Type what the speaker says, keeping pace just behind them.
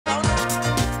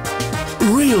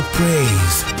Real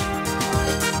praise.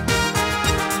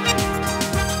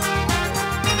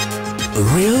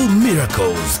 Real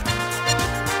miracles.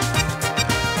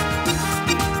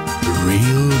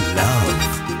 Real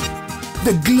love.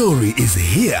 The glory is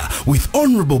here with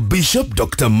Honorable Bishop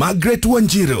Dr. Margaret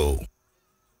Wanjiru.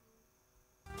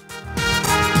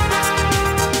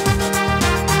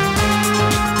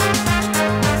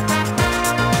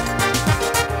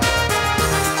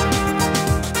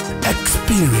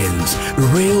 Experience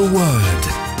real word.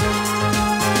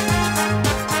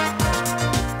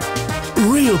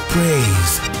 Real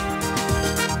praise.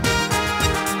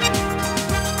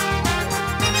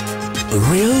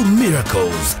 Real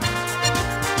miracles.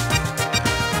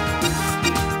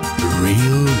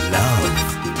 Real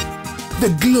love.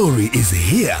 The glory is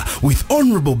here with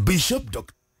Honorable Bishop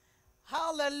Dr.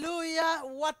 Hallelujah.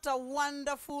 What a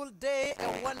wonderful day,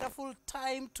 a wonderful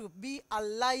time to be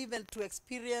alive and to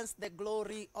experience the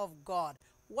glory of God.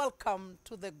 Welcome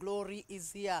to The Glory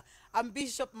is Here. I'm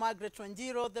Bishop Margaret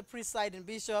Wanjiru, the presiding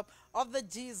bishop of the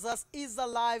Jesus is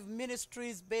Alive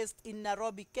Ministries based in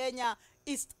Nairobi, Kenya,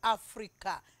 East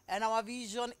Africa. And our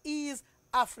vision is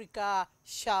Africa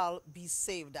shall be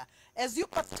saved. As you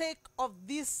partake of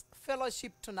this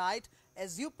fellowship tonight,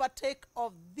 as you partake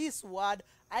of this word,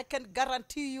 I can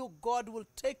guarantee you God will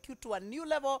take you to a new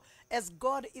level as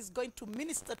God is going to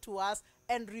minister to us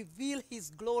and reveal his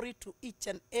glory to each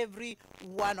and every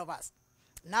one of us.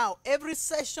 Now, every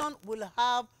session will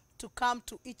have to come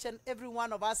to each and every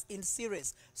one of us in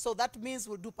series. So that means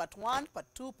we'll do part 1, part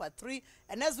 2, part 3.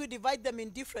 And as we divide them in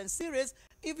different series,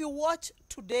 if you watch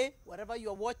today, wherever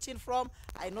you're watching from,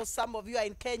 I know some of you are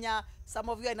in Kenya, some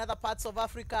of you are in other parts of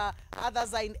Africa,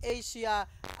 others are in Asia,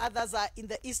 others are in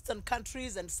the eastern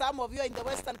countries, and some of you are in the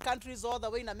western countries, all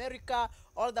the way in America,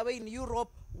 all the way in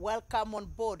Europe. Welcome on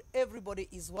board. Everybody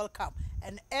is welcome.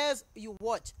 And as you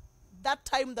watch, that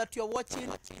time that you're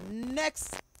watching,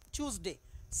 next Tuesday,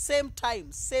 same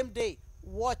time, same day,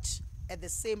 watch at the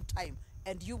same time,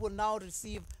 and you will now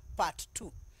receive part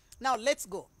 2. Now, let's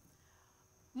go.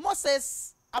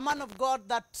 Moses, a man of God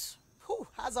that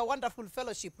has a wonderful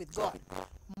fellowship with God.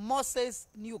 Moses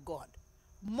knew God.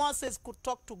 Moses could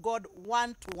talk to God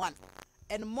one-to-one.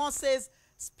 And Moses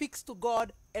speaks to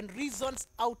God and reasons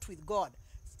out with God.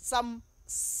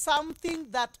 Something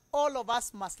that all of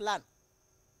us must learn,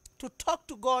 to talk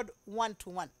to God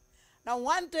one-to-one. Now,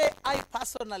 one day, I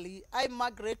personally,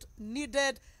 Margaret,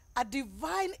 needed a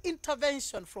divine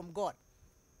intervention from God.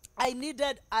 I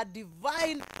needed a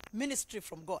divine ministry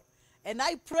from God. And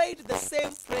I prayed the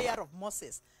same prayer of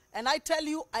Moses. And I tell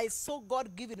you, I saw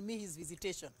God giving me his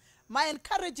visitation. My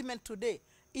encouragement today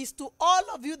is to all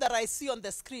of you that I see on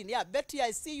the screen. Yeah, Betty,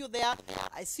 I see you there.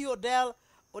 I see Odell.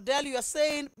 Odell, you are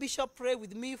saying, Bishop, pray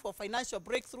with me for financial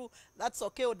breakthrough. That's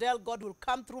okay, Odell. God will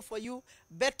come through for you.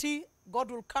 Betty,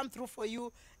 God will come through for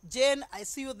you. Jane, I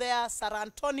see you there. Sarah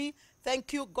Anthony,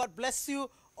 thank you. God bless you.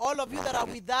 All of you that are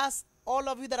with us, all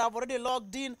of you that have already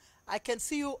logged in, I can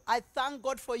see you. I thank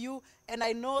God for you, and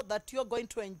I know that you're going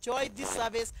to enjoy this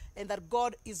service and that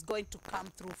God is going to come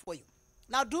through for you.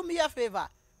 Now, do me a favor.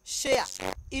 Share.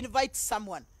 Invite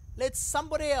someone. Let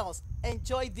somebody else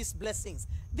enjoy these blessings.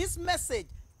 This message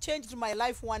changed my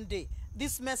life one day.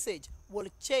 This message will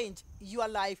change your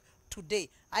life today.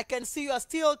 I can see you are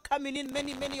still coming in,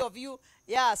 many of you.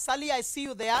 Yeah, Sally, I see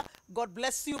you there. God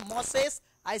bless you. Moses,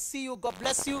 I see you. God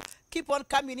bless you. Keep on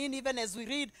coming in even as we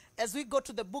read, as we go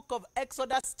to the book of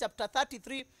Exodus chapter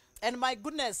 33. And my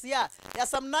goodness, yeah, there are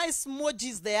some nice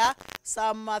emojis there,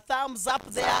 some thumbs up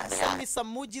there, send me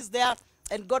some emojis there.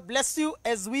 And God bless you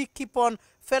as we keep on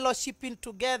fellowshipping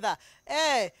together.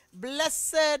 Hey,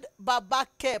 blessed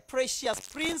Babake, precious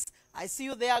prince, I see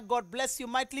you there. God bless you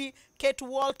mightily. Kate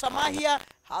Walter Mahia,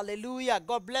 hallelujah.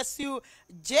 God bless you.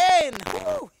 Jane,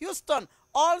 Houston,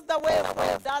 all the way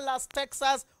from Dallas,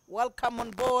 Texas. Welcome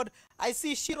on board. I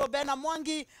see Shiro Bena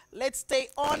Mwangi. Let's stay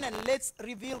on and let's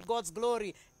reveal God's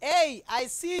glory. Hey, I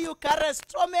see you, Karen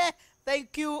Strome.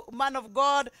 Thank you, man of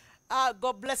God.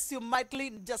 God bless you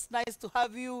mightily. Just nice to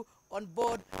have you on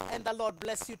board, and the Lord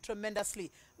bless you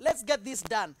tremendously. Let's get this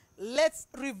done. Let's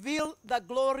reveal the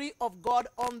glory of God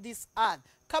on this earth.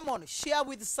 Come on, share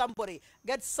with somebody.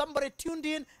 Get somebody tuned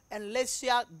in, and let's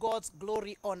share God's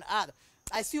glory on earth.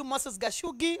 I see you, Moses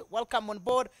Gashugi. Welcome on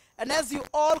board. And as you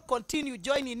all continue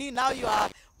joining in, now you are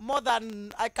more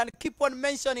than I can keep on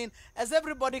mentioning. As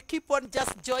everybody keep on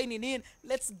just joining in,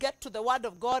 let's get to the word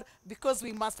of God, because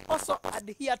we must also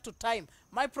adhere to time.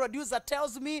 My producer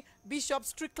tells me, Bishop,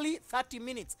 strictly 30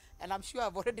 minutes. And I'm sure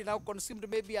I've already now consumed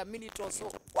maybe a minute or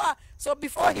so. So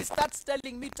before he starts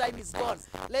telling me time is gone,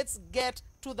 let's get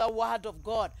to the word of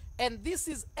God. And this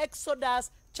is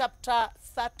Exodus chapter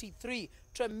 33.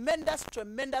 Tremendous,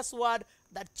 tremendous word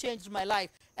that changed my life.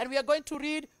 And we are going to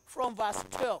read from verse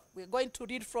 12. We're going to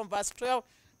read from verse 12.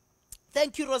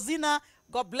 Thank you, Rosina.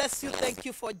 God bless you. Thank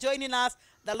you for joining us.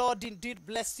 The Lord indeed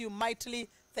bless you mightily.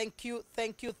 Thank you,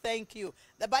 thank you, thank you.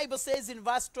 The Bible says in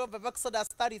verse 12 of Exodus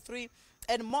 33,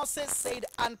 and Moses said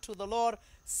unto the Lord,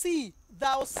 see,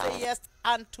 thou sayest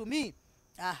unto me.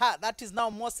 Aha, that is now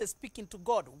Moses speaking to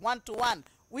God, one-to-one.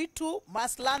 We too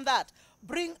must learn that.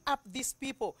 Bring up these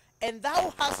people, and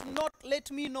thou hast not let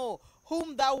me know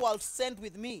whom thou wilt send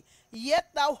with me. Yet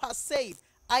thou hast said,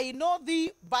 I know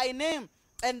thee by name,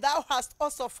 and thou hast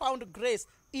also found grace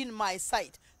in my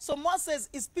sight. So Moses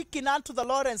is speaking unto the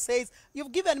Lord and says,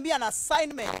 you've given me an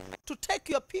assignment to take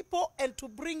your people and to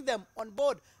bring them on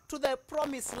board to the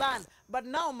promised land. But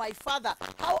now, my father,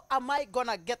 how am I going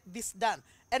to get this done?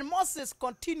 And Moses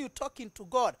continued talking to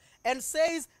God and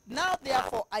says, now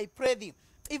therefore I pray thee,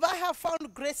 if I have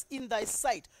found grace in thy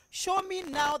sight, show me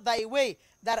now thy way,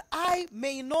 that I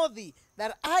may know thee,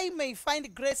 that I may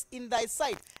find grace in thy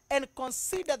sight, and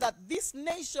consider that this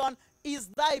nation is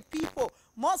thy people.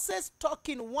 Moses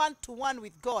talking one-to-one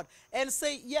with God and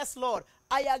say, yes, Lord,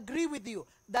 I agree with you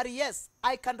that yes,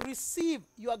 I can receive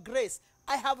your grace.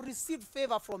 I have received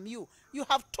favor from you. You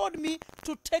have told me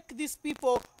to take these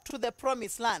people to the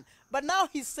promised land. But now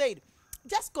he said,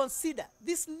 just consider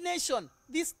this nation.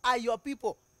 These are your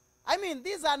people. I mean,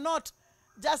 these are not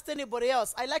just anybody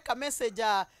else. I like a message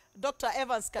Dr.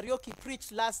 Evans Karaoke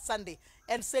preached last Sunday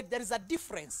and said there is a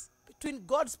difference between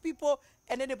God's people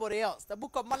and anybody else. The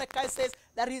book of Malachi says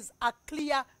there is a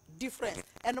clear difference.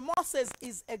 And Moses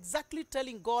is exactly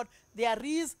telling God there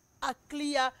is a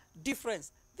clear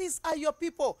difference. These are your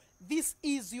people. This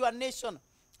is your nation.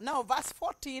 Now, verse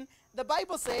 14, the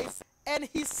Bible says, and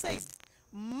he says,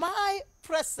 my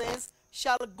presence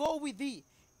shall go with thee,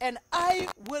 and I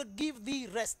will give thee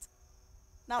rest.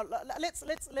 Now, let's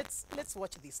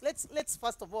watch this. Let's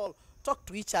first of all talk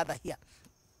to each other here.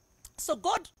 So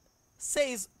God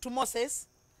says to Moses,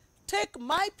 take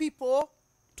my people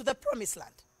to the promised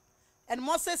land. And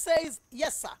Moses says,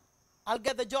 yes, sir, I'll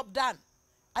get the job done.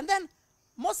 And then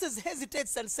Moses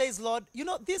hesitates and says, Lord, you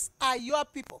know, these are your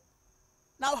people.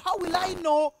 Now, how will I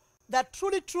know that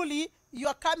truly, truly you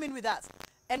are coming with us?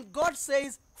 And God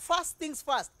says, first things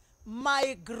first,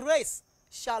 my grace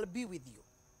shall be with you.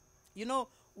 You know,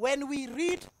 when we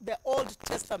read the Old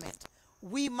Testament,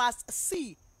 we must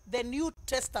see the New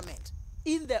Testament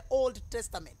in the Old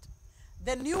Testament.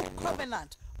 The new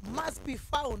covenant must be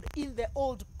found in the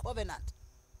Old Covenant.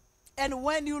 And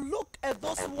when you look at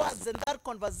those words and that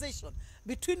conversation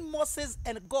between Moses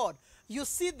and God, you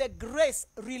see the grace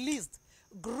released.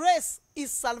 Grace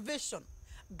is salvation.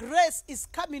 Grace is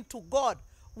coming to God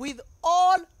with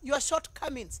all your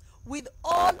shortcomings, with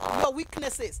all your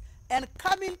weaknesses, and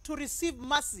coming to receive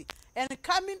mercy, and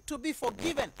coming to be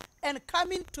forgiven, and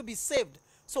coming to be saved.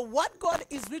 So what God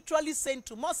is literally saying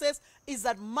to Moses is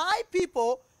that my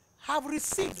people have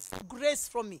received grace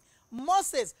from me.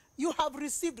 Moses, you have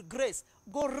received grace.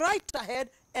 Go right ahead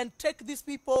and take these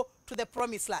people to the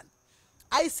promised land.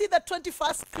 I see the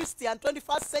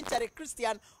 21st century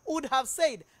Christian would have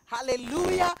said,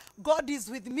 hallelujah, God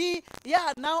is with me.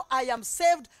 Yeah, now I am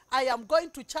saved. I am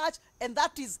going to church, and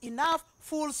that is enough,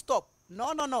 full stop.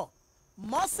 No, no, no.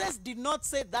 Moses did not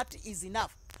say that is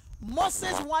enough.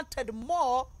 Moses wanted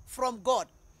more from God.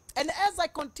 And as I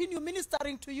continue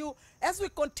ministering to you, as we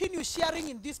continue sharing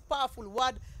in this powerful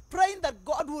word, praying that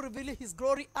God will reveal his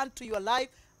glory unto your life,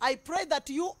 I pray that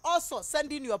you also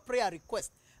send in your prayer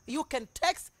request. You can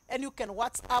text and you can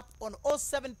WhatsApp on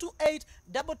 0728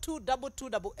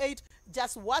 222288.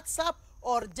 Just WhatsApp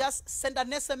or just send an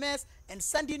SMS and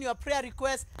send in your prayer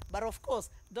request. But of course,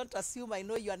 don't assume I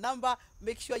know your number.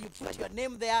 Make sure you put your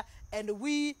name there, and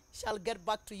we shall get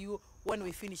back to you when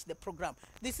we finish the program.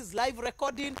 This is live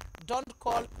recording. Don't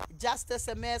call, just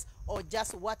SMS or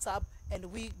just WhatsApp, and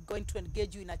we're going to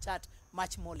engage you in a chat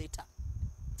much more later.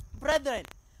 Brethren,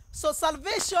 so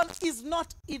salvation is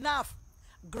not enough.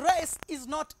 Grace is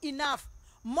not enough.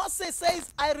 Moses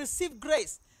says, I receive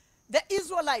grace. The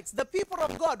Israelites, the people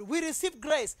of God, we receive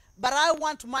grace, but I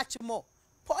want much more.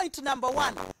 Point number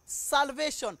one,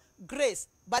 salvation, grace.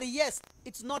 But yes,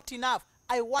 it's not enough.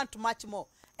 I want much more.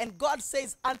 And God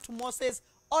says unto Moses,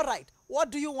 all right,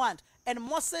 what do you want? And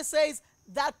Moses says,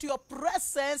 that your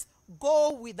presence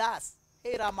go with us.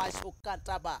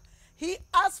 He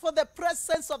asked for the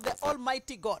presence of the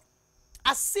Almighty God,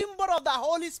 a symbol of the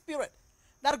Holy Spirit,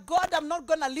 that God, I'm not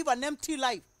going to live an empty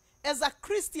life. As a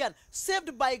Christian,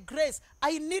 saved by grace,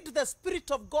 I need the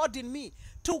Spirit of God in me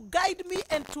to guide me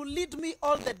and to lead me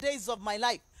all the days of my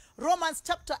life. Romans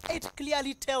chapter 8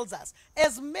 clearly tells us,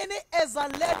 as many as are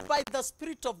led by the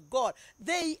Spirit of God,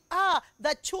 they are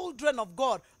the children of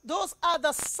God. Those are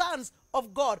the sons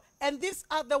of God. And these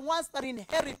are the ones that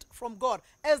inherit from God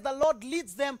as the Lord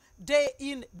leads them day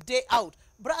in, day out.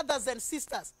 Brothers and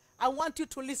sisters, I want you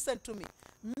to listen to me.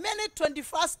 Many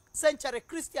 21st century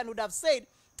Christians would have said,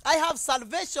 I have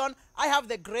salvation, I have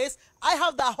the grace, I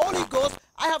have the Holy Ghost,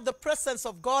 I have the presence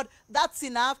of God. That's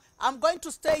enough. I'm going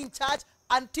to stay in church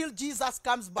until Jesus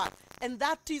comes back. And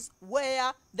that is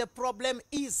where the problem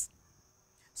is.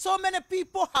 So many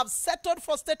people have settled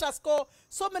for status quo.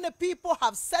 So many people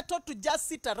have settled to just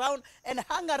sit around and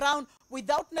hang around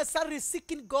without necessarily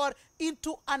seeking God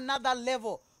into another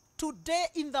level. Today,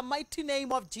 in the mighty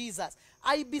name of Jesus,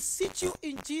 I beseech you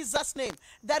in Jesus' name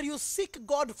that you seek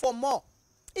God for more.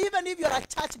 Even if you're a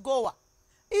church goer,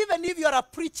 even if you're a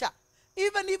preacher,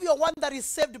 even if you're one that is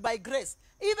saved by grace,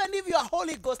 even if you're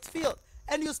Holy Ghost filled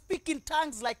and you speak in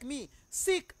tongues like me,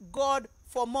 seek God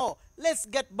for more. Let's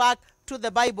get back to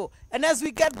the Bible. And as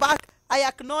we get back, I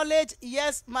acknowledge,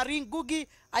 yes, Marine Gugi,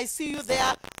 I see you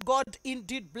there. God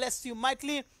indeed bless you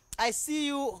mightily. I see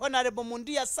you, Honorable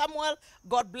Mundia Samuel.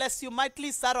 God bless you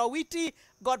mightily. Sarah Witty,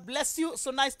 God bless you.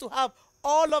 So nice to have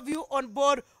all of you on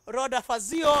board. Rhoda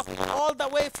Fazio, all the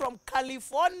way from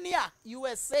California,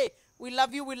 USA. We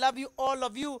love you, all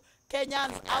of you.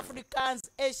 Kenyans,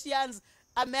 Africans, Asians,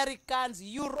 Americans,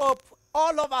 Europe,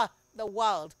 all over the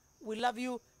world. We love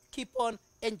you. Keep on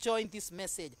enjoying this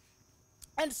message.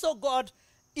 And so God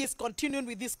is continuing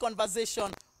with this conversation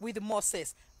with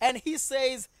Moses. And he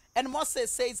says, and Moses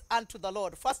says unto the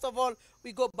Lord. First of all,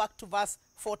 we go back to verse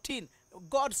 14.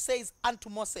 God says unto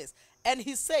Moses, and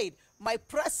he said, my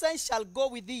presence shall go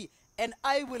with thee, and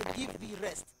I will give thee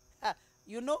rest.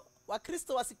 You know,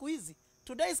 Wakristo wa siku hizi,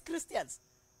 today's Christians,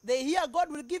 they hear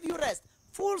God will give you rest.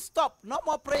 Full stop. No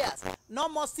more prayers. No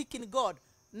more seeking God.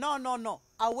 No, no, no.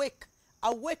 Awake.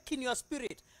 Awake in your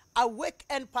spirit. Awake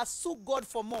and pursue God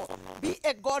for more. Be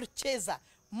a God chaser.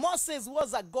 Moses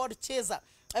was a God chaser.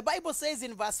 The Bible says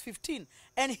in verse 15,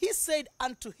 and he said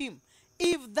unto him,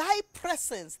 if thy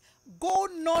presence go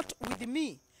not with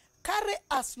me, carry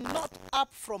us not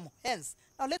up from hence.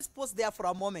 Now let's pause there for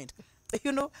a moment.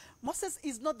 You know, Moses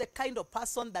is not the kind of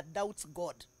person that doubts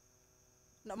God.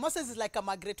 Now, Moses is like a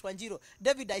Margaret Wanjiru.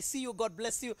 David, I see you. God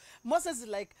bless you. Moses is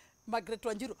like Margaret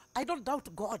Wanjiru. I don't doubt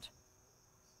God.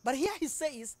 But here he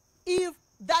says, if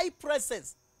thy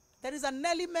presence, there is an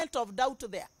element of doubt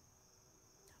there.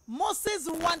 Moses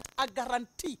wants a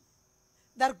guarantee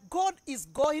that God is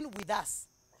going with us.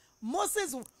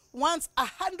 Moses wants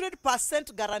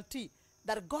 100% guarantee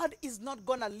that God is not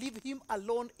going to leave him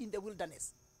alone in the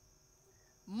wilderness.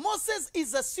 Moses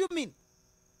is assuming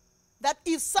that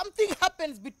if something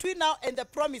happens between now and the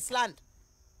promised land,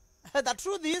 the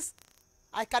truth is,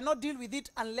 I cannot deal with it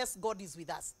unless God is with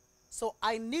us. So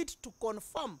I need to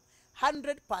confirm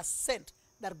 100%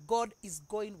 that God is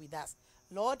going with us.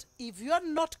 Lord, if you are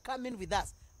not coming with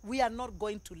us, we are not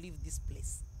going to leave this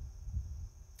place.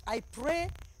 I pray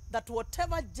that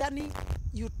whatever journey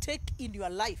you take in your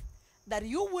life, that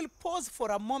you will pause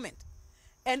for a moment.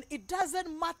 And it doesn't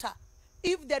matter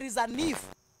if there is an if,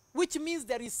 which means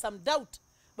there is some doubt.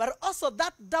 But also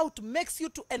that doubt makes you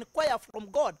to inquire from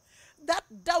God. That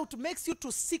doubt makes you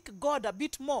to seek God a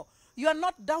bit more. You are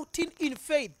not doubting in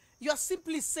faith. You are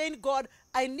simply saying, God,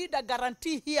 I need a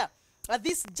guarantee here that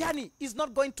this journey is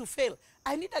not going to fail.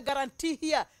 I need a guarantee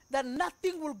here that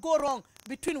nothing will go wrong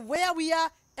between where we are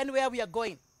and where we are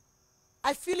going.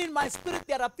 I feel in my spirit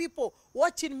there are people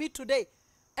watching me today,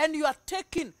 and you are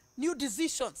taking new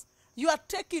decisions. You are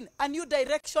taking a new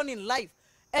direction in life.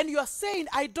 And you are saying,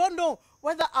 I don't know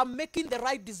whether I'm making the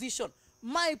right decision.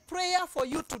 My prayer for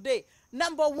you today,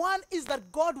 number one, is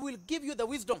that God will give you the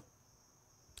wisdom.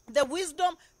 The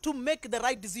wisdom to make the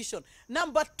right decision.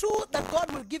 Number two, that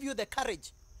God will give you the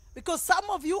courage. Because some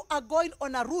of you are going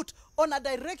on a route, on a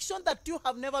direction that you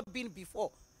have never been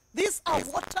before. These are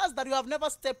waters that you have never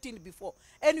stepped in before.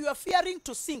 And you are fearing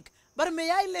to sink. But may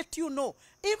I let you know,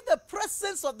 if the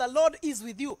presence of the Lord is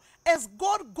with you, as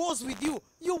God goes with you,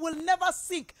 you will never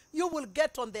sink. You will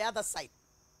get on the other side.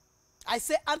 I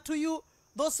say unto you,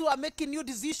 those who are making new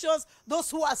decisions,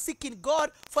 those who are seeking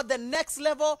God for the next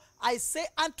level, I say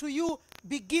unto you,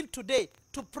 begin today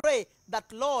to pray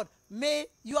that, Lord, may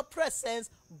your presence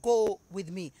go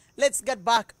with me. Let's get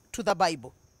back to the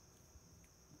Bible.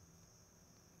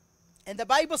 And the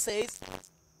Bible says,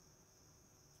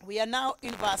 we are now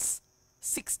in verse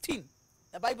 16.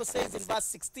 The Bible says in verse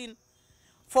 16,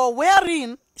 for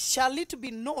wherein shall it be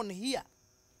known here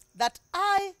that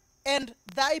I and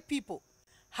thy people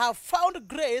have found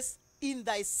grace in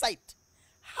thy sight?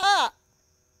 Ha!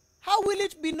 How will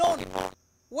it be known?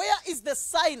 Where is the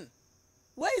sign?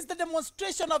 Where is the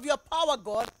demonstration of your power,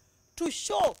 God, to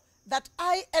show that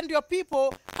I and your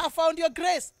people have found your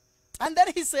grace? And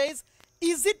then he says,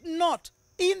 is it not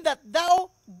in that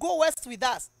thou goest with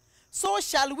us? So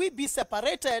shall we be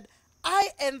separated, I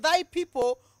and thy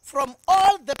people, from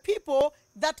all the people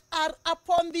that are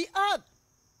upon the earth.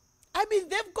 I mean,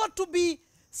 they've got to be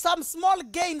some small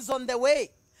gains on the way.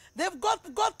 They've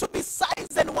got to be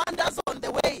signs and wonders on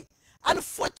the way.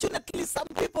 Unfortunately, some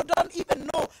people don't even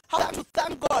know how to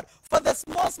thank God for the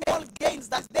small gains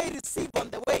that they receive on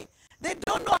the way. They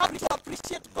don't know how to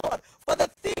appreciate God for the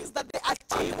things that they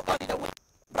achieve on the way.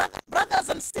 Brothers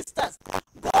and sisters, God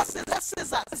blesses us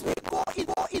as we go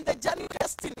in the journey of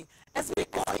destiny, as we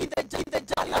go in the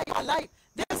journey of life.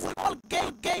 There's small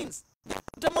gains. They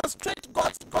will demonstrate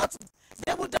God's.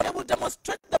 They will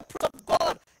demonstrate the fruit of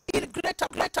God in greater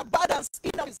abundance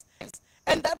in us.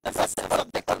 And that the presence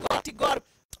of the Almighty God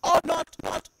ought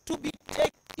not to be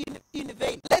taken in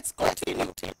vain. Let's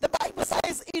continue. The Bible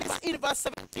says in verse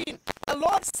 17, the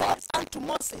Lord said unto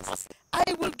Moses, I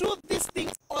will do these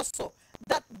things also,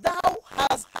 that thou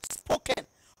hast spoken,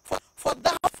 for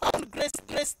thou found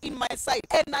grace in my sight,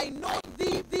 and I know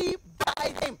thee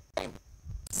by name.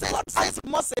 God says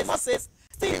Moses,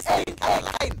 stay in our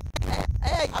line.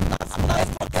 Hey, I'm not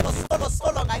spoken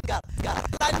so long, Allah.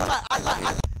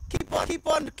 Keep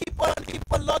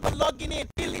on logging in.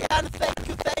 Lillian, thank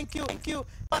you. Keep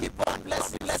on,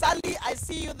 bless. Sally, I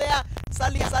see you there.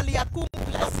 Sally, Akum,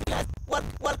 bless.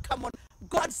 Welcome on.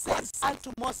 God says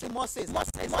unto Moses,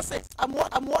 I'm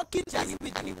working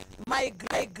with you. My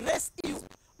grace is.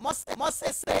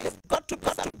 Moses says, got to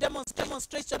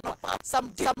demonstration of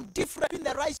some different in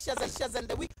the righteous and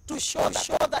the weak to show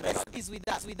that rest is with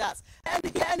us. And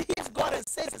here's God and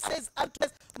says unto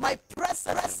us, my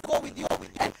presence go with you,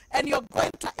 and you're going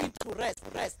to into rest.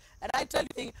 And I tell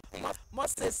you,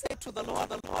 Moses said to the Lord,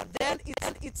 then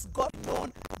it's God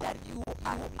known that you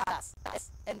are us.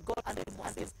 And God answered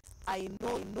Moses, I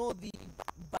know thee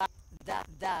by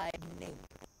thy name.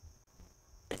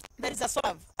 There is a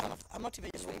song, I'm not even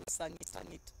sure who sang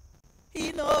it.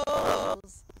 He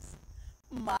knows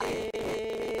my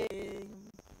name.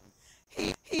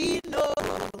 He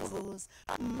knows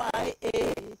my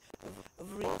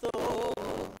every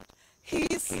thought. He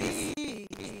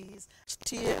sees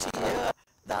tear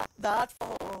that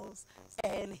falls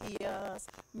and hears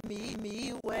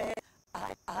me when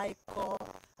I call.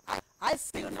 I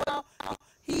sing now.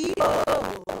 He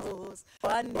knows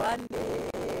one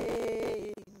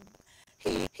name.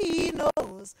 He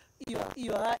knows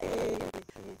you are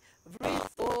every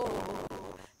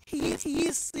thought. He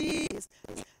sees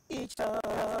each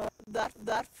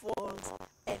that falls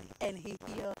and he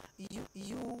hears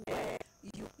you where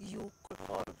you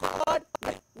call. God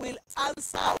will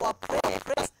answer our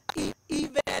prayers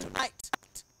even night.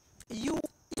 You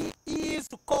is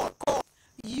to call.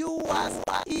 You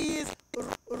is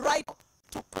right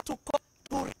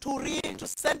to read, to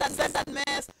send a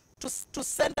mess, to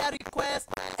send a request,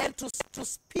 and to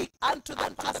speak unto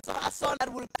the person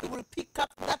that will pick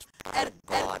up that, and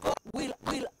God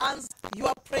will answer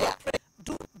your prayer.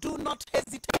 Do not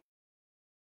hesitate.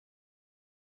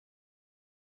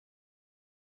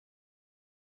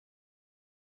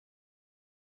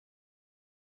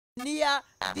 Near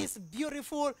this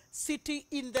beautiful city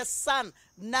in the sun,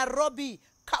 Nairobi,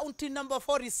 county number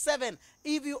 47.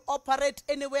 If you operate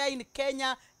anywhere in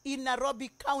Kenya, in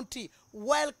Nairobi County,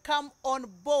 welcome on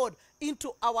board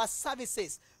into our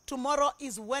services. Tomorrow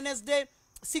is Wednesday,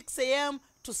 6 a.m.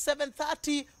 to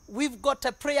 7:30. We've got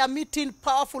a prayer meeting,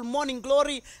 powerful morning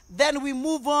glory. Then we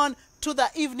move on to the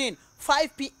evening,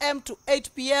 5 p.m. to 8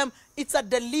 p.m. It's a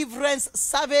deliverance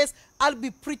service. I'll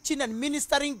be preaching and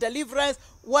ministering deliverance.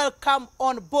 Welcome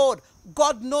on board.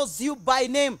 God knows you by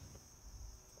name.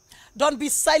 Don't be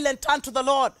silent unto the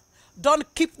Lord. Don't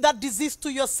keep that disease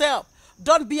to yourself.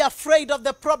 Don't be afraid of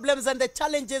the problems and the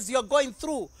challenges you're going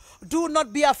through. Do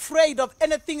not be afraid of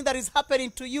anything that is happening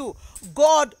to you.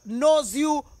 God knows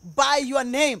you by your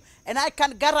name. And I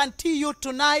can guarantee you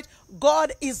tonight,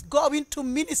 God is going to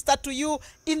minister to you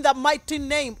in the mighty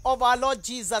name of our Lord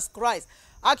Jesus Christ.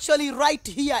 Actually, right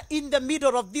here in the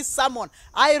middle of this sermon,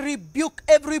 I rebuke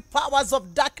every powers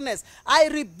of darkness. I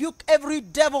rebuke every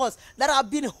devils that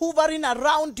have been hovering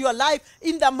around your life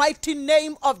in the mighty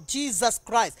name of Jesus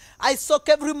Christ. I soak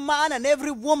every man and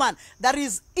every woman that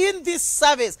is in this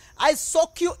service. I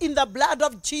soak you in the blood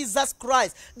of Jesus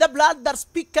Christ, the blood that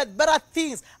speaketh better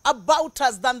things about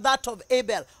us than that of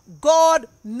Abel. God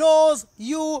knows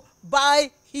you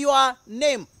by your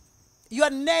name.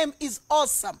 Your name is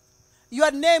awesome. Your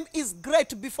name is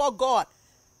great before God.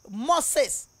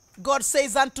 Moses God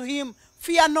says unto him,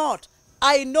 fear not,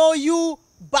 I know you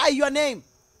by your name.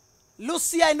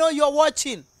 Lucy, I know you're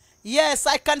watching. Yes,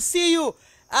 I can see you.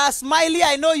 Smiley,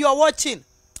 I know you're watching.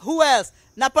 Who else?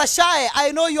 Napashai,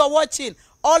 I know you're watching.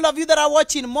 All of you that are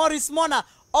watching, Morris, Mona,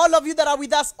 all of you that are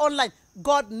with us online,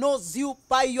 God knows you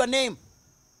by your name.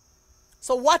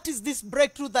 So what is this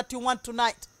breakthrough that you want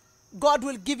tonight? God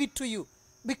will give it to you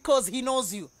because he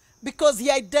knows you, because he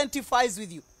identifies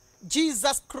with you.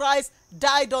 Jesus Christ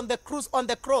died on the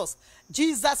cross.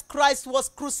 Jesus Christ was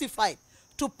crucified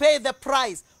to pay the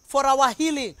price for our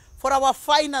healing, for our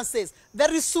finances.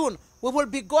 Very soon, we will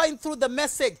be going through the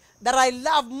message that I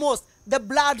love most, the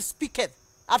blood speaketh.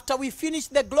 After we finish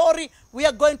the glory, we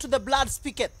are going to the blood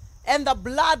speaketh. And the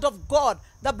blood of God,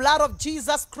 the blood of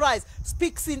Jesus Christ,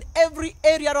 speaks in every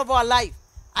area of our life.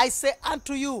 I say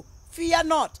unto you, fear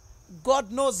not.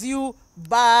 God knows you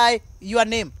by your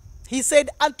name. He said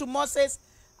unto Moses,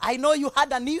 I know you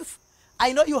had an if.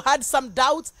 I know you had some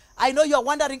doubts. I know you're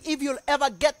wondering if you'll ever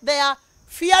get there.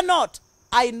 Fear not.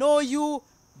 I know you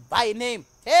by name.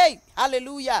 Hey,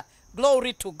 hallelujah.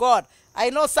 Glory to God. I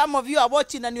know some of you are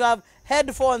watching and you have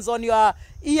headphones on your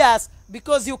ears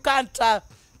because you can't,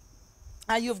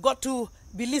 you've got to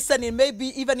be listening, maybe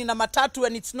even in a matatu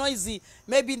and it's noisy,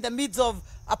 maybe in the midst of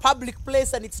a public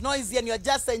place and it's noisy and you're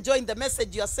just enjoying the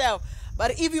message yourself.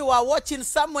 But if you are watching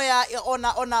somewhere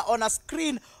on a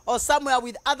screen or somewhere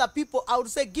with other people, I would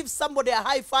say give somebody a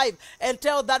high five and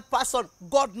tell that person,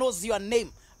 God knows your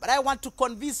name. But I want to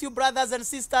convince you, brothers and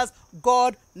sisters,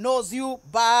 God knows you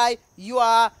by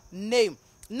your name.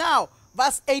 Now,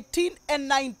 verse 18 and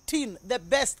 19, the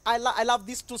best. I love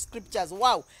these two scriptures.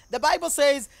 Wow. The Bible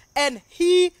says, and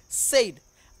he said,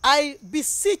 I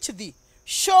beseech thee,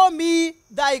 show me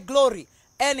thy glory.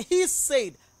 And he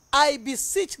said, I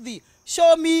beseech thee,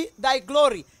 show me thy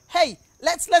glory. Hey,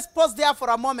 let's pause there for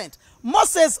a moment.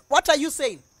 Moses, what are you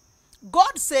saying?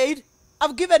 God said,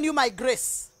 I've given you my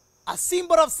grace, a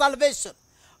symbol of salvation.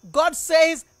 God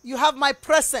says, you have my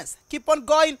presence. Keep on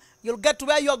going. You'll get to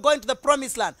where you're going, to the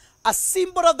promised land. A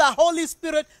symbol of the Holy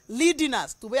Spirit leading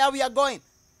us to where we are going.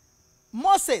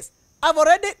 Moses, I've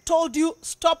already told you,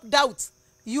 stop doubts.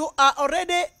 You are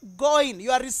already going.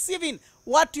 You are receiving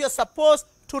what you're supposed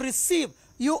to receive.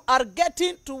 You are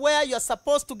getting to where you're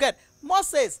supposed to get.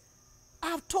 Moses,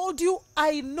 I've told you,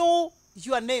 I know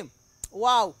your name.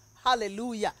 Wow.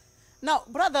 Hallelujah. Now,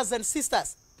 brothers and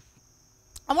sisters,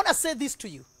 I want to say this to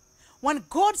you. When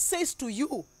God says to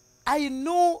you, I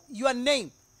know your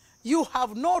name, you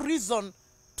have no reason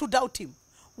to doubt him.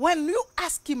 When you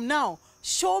ask him now,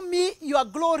 show me your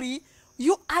glory,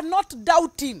 you are not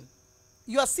doubting.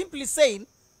 You are simply saying,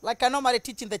 like I normally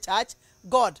teach in the church,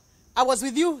 God, I was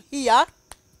with you here,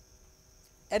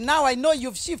 and now I know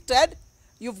you've shifted,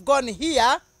 you've gone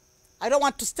here. I don't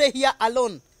want to stay here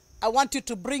alone. I want you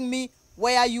to bring me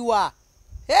where you are.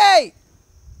 Hey,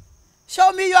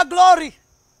 show me your glory.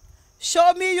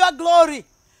 Show me your glory.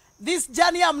 This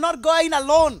journey I'm not going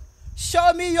alone.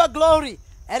 Show me your glory.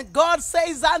 And God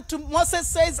says unto, Moses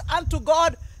says unto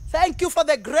God, thank you for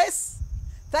the grace.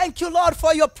 Thank you, Lord,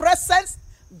 for your presence.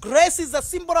 Grace is a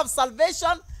symbol of salvation.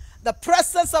 The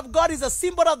presence of God is a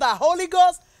symbol of the Holy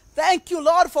Ghost. Thank you,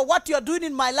 Lord, for what you're doing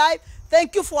in my life.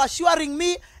 Thank you for assuring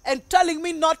me and telling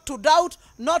me not to doubt,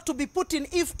 not to be put in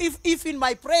if in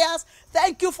my prayers.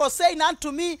 Thank you for saying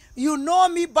unto me, you know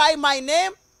me by my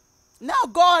name. Now,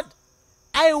 God,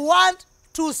 I want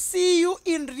to see you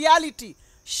in reality.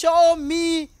 Show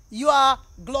me your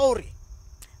glory.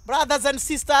 Brothers and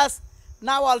sisters,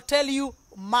 now I'll tell you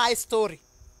my story.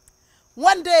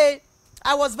 One day,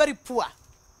 I was very poor,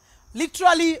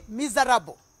 literally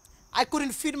miserable. I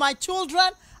couldn't feed my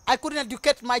children. I couldn't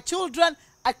educate my children.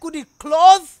 I couldn't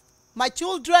clothe my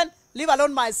children, leave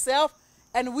alone myself.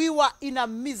 And we were in a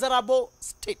miserable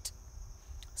state.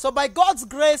 So by God's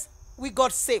grace, we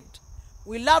got saved.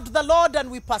 We loved the Lord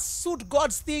and we pursued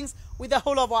God's things with the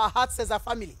whole of our hearts as a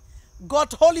family.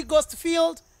 Got Holy Ghost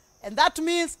filled, and that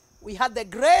means we had the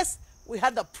grace, we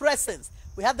had the presence,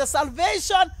 we had the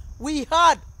salvation, we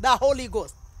had the Holy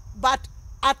Ghost. But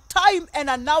a time and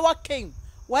an hour came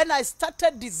when I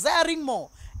started desiring more,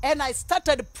 and I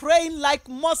started praying like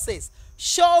Moses,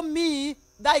 show me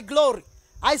thy glory.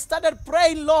 I started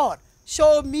praying, Lord,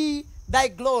 show me thy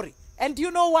glory. And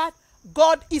you know what?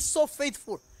 God is so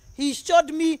faithful. He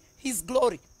showed me his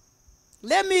glory.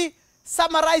 Let me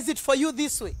summarize it for you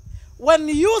this way. When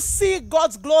you see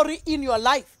God's glory in your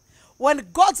life, when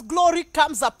God's glory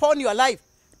comes upon your life,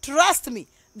 trust me,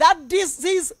 that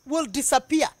disease will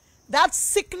disappear. That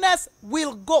sickness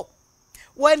will go.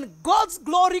 When God's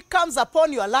glory comes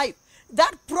upon your life,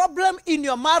 that problem in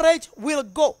your marriage will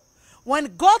go.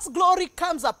 When God's glory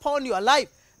comes upon your life,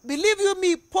 believe you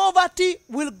me, poverty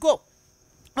will go.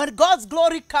 When God's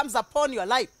glory comes upon your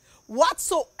life,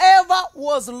 whatsoever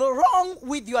was wrong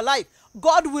with your life,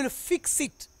 God will fix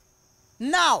it.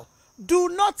 Now, do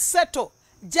not settle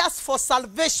just for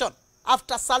salvation.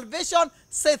 After salvation,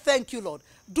 say thank you, Lord.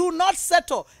 Do not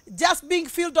settle just being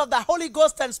filled of the Holy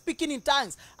Ghost and speaking in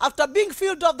tongues. After being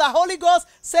filled of the Holy Ghost,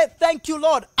 say thank you,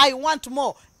 Lord. I want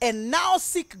more. And now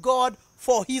seek God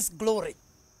for his glory.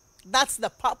 That's the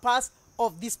purpose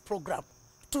of this program.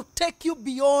 To take you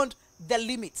beyond the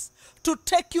limits. To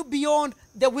take you beyond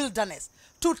the wilderness.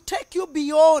 To take you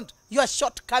beyond your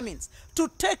shortcomings. To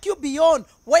take you beyond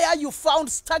where you found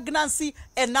stagnancy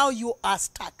and now you are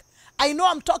stuck. I know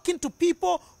I'm talking to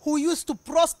people who used to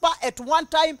prosper at one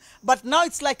time, but now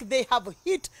it's like they have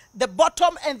hit the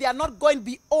bottom and they are not going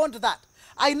beyond that.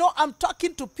 I know I'm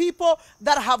talking to people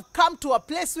that have come to a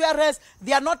place where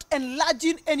they are not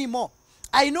enlarging anymore.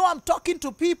 I know I'm talking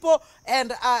to people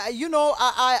and,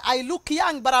 I look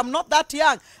young, but I'm not that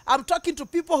young. I'm talking to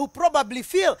people who probably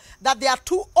feel that they are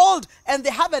too old and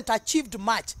they haven't achieved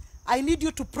much. I need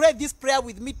you to pray this prayer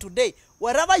with me today.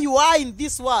 Wherever you are in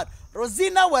this world,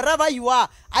 Rosina, wherever you are,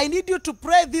 I need you to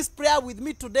pray this prayer with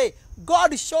me today.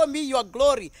 God, show me your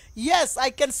glory. Yes, I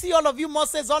can see all of you,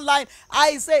 Moses, online.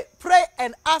 I say, pray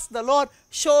and ask the Lord,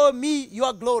 show me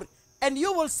your glory. And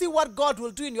you will see what God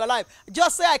will do in your life.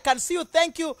 Just say, I can see you.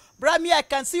 Thank you. Brahmi, I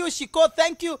can see you. Shiko,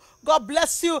 thank you. God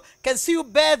bless you. Can see you,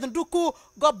 Beth Nduku.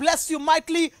 God bless you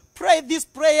mightily. Pray this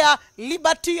prayer.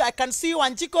 Liberty, I can see you.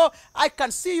 Anjiko, I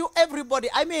can see you. Everybody.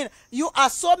 I mean, you are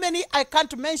so many. I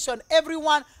can't mention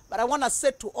everyone. But I want to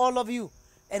say to all of you,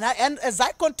 and as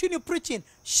I continue preaching,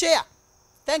 share.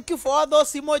 Thank you for all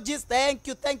those emojis. Thank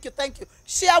you, thank you, thank you.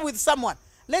 Share with someone.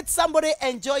 Let somebody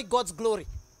enjoy God's glory.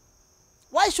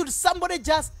 Why should somebody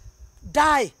just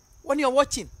die when you're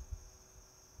watching,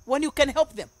 when you can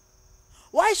help them?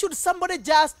 Why should somebody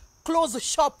just close the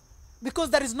shop because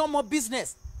there is no more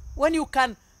business when you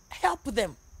can help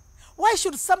them? Why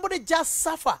should somebody just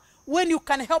suffer when you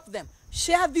can help them?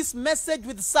 Share this message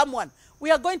with someone. We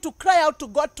are going to cry out to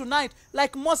God tonight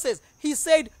like Moses. He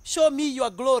said, show me your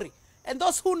glory. And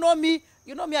those who know me,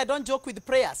 you know me, I don't joke with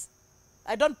prayers.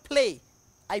 I don't play.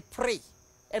 I pray.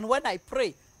 And when I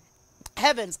pray,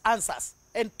 heavens answers.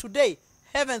 And today,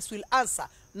 heavens will answer.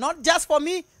 Not just for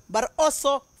me, but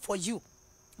also for you.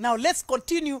 Now let's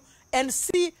continue and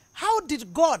see how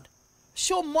did God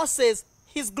show Moses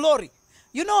his glory.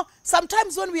 You know,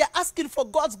 sometimes when we are asking for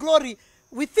God's glory,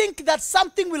 we think that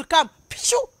something will come.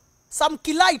 Pshoo! Some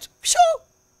key light. Pshoo!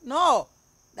 No,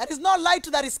 there is no light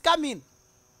that is coming.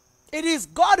 It is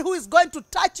God who is going to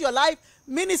touch your life,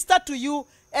 minister to you,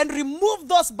 and remove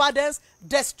those burdens,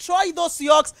 destroy those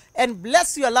yokes, and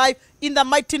bless your life in the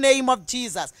mighty name of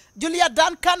Jesus. Julia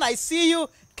Duncan, I see you.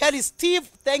 Kelly Steve,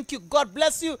 thank you. God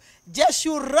bless you.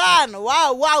 Jeshuran,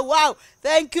 wow, wow, wow.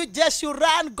 Thank you,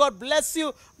 Jeshuran. God bless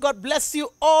you. God bless you,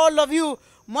 all of you.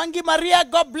 Mwangi Maria,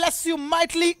 God bless you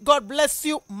mightily. God bless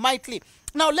you mightily.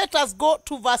 Now let us go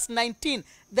to verse 19.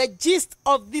 The gist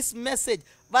of this message.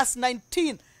 Verse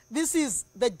 19. This is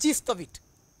the gist of it.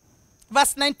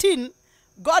 Verse 19.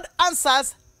 God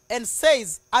answers and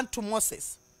says unto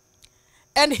Moses,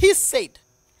 and he said,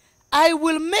 I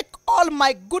will make all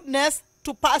my goodness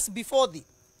to pass before thee.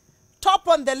 Top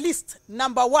on the list,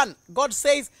 number 1, God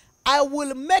says, I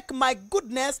will make my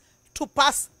goodness to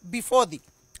pass before thee.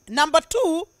 Number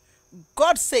 2,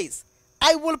 God says,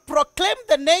 I will proclaim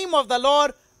the name of the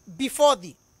Lord before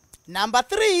thee. Number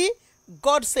 3,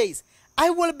 God says, I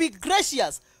will be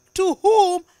gracious to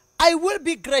whom I will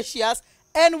be gracious,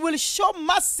 and will show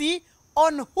mercy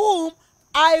on whom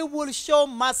I will show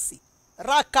mercy.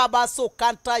 Rakabaso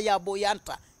kanta ya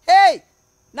boyanta. Hey,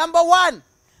 number 1,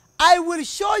 I will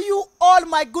show you all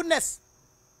my goodness.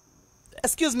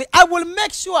 Excuse me. I will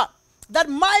make sure that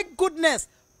my goodness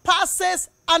passes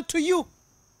unto you.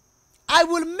 I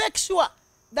will make sure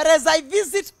that as I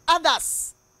visit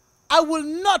others, I will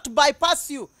not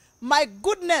bypass you. My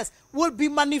goodness will be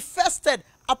manifested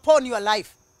upon your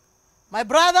life. My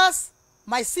brothers,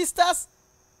 my sisters,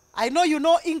 I know you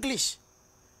know English,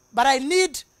 but I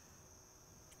need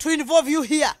to involve you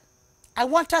here. I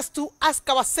want us to ask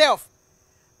ourselves,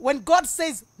 when God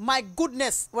says, my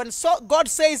goodness, when God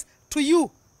says to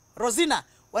you, Rosina,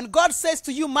 when God says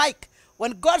to you, Mike,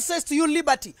 when God says to you,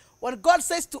 Liberty, when God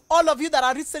says to all of you that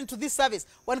are listening to this service,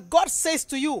 when God says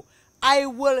to you, I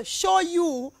will show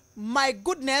you my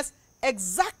goodness,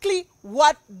 exactly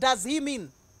what does he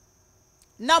mean?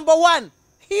 Number 1,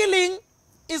 healing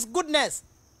is goodness.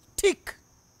 Tick.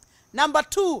 Number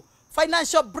 2,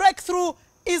 financial breakthrough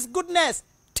is goodness.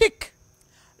 Tick.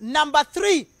 Number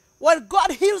 3, When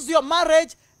God heals your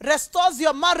marriage, restores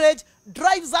your marriage,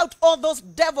 drives out all those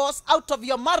devils out of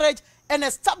your marriage, and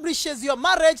establishes your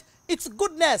marriage, it's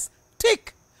goodness.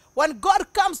 Tick. When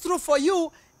God comes through for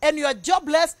you and you're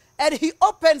jobless and he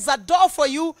opens a door for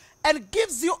you and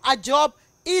gives you a job,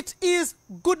 it is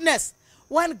goodness.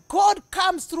 When God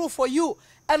comes through for you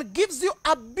and gives you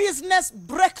a business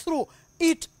breakthrough,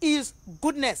 it is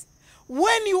goodness.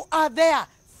 When you are there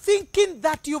thinking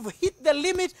that you've hit the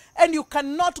limit and you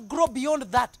cannot grow beyond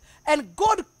that, and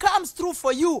God comes through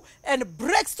for you and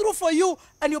breaks through for you,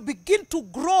 and you begin to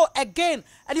grow again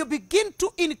and you begin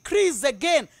to increase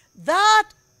again, that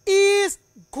is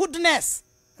goodness.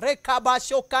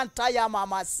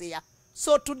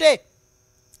 So today,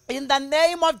 in the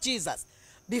name of Jesus,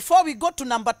 before we go to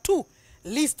number 2,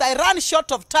 lest I run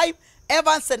short of time,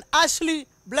 Evans and Ashley,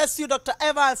 bless you, Dr.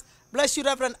 Evans, bless you,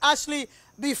 Reverend Ashley.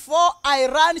 Before I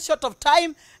run short of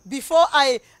time, before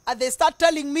they start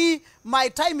telling me my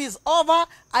time is over,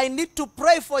 I need to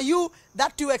pray for you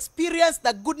that you experience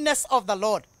the goodness of the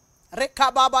Lord.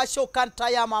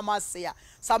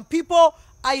 Some people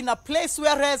are in a place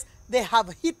whereas they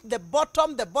have hit the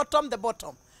bottom.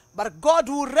 But God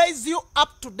will raise you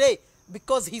up today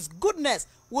because his goodness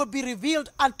will be revealed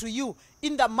unto you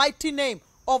in the mighty name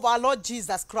of our Lord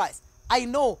Jesus Christ. I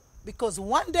know because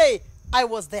one day I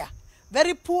was there.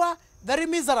 Very poor, very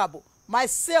miserable,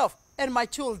 myself and my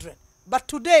children. But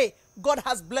today, God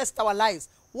has blessed our lives.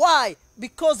 Why?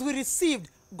 Because we received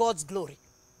God's glory.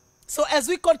 So as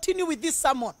we continue with this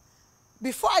sermon,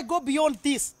 before I go beyond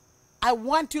this, I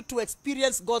want you to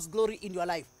experience God's glory in your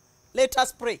life. Let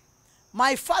us pray.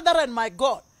 My Father and my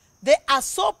God, there are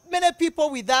so many people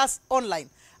with us online.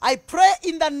 I pray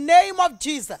in the name of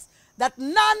Jesus that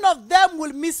none of them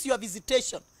will miss your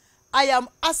visitation. I am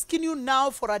asking you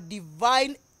now for a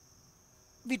divine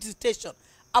visitation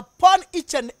upon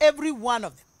each and every one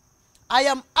of them. I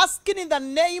am asking in the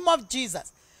name of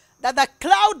Jesus that the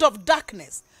cloud of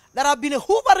darkness that have been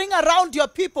hovering around your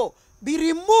people be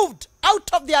removed out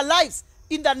of their lives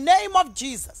in the name of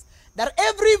Jesus. That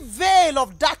every veil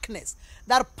of darkness,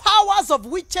 that powers of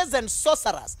witches and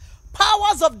sorcerers,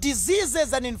 powers of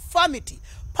diseases and infirmity,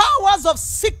 powers of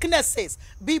sicknesses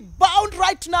be bound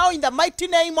right now in the mighty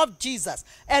name of Jesus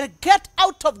and get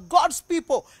out of God's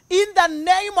people in the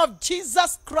name of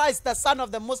Jesus Christ, the Son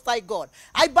of the Most High God.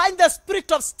 I bind the spirit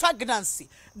of stagnancy,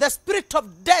 the spirit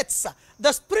of deaths,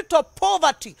 the spirit of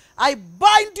poverty. I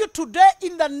bind you today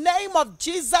in the name of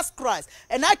Jesus Christ,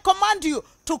 and I command you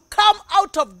to come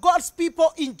out of God's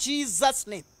people in Jesus'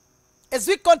 name. As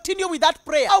we continue with that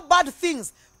prayer, how bad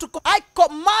things I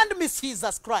command Miss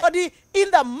Jesus Christ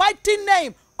in the mighty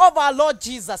name of our Lord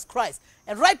Jesus Christ.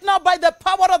 And right now, by the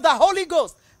power of the Holy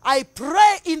Ghost, I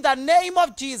pray in the name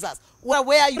of Jesus,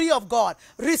 where you of God,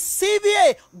 receive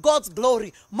ye God's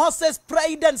glory. Moses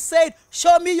prayed and said,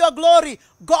 show me your glory.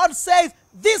 God says,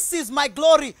 this is my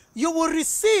glory. You will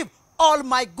receive all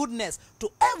my goodness.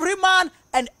 To every man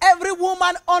and every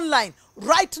woman online,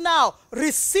 right now,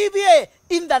 receive ye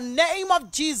in the name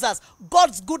of Jesus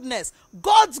God's goodness.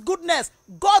 God's goodness,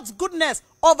 God's goodness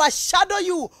overshadow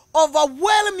you,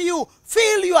 overwhelm you,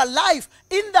 fill your life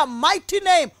in the mighty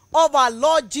name of our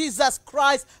Lord Jesus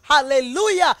Christ.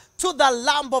 Hallelujah to the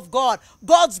Lamb of God.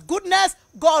 God's goodness,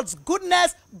 God's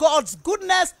goodness, God's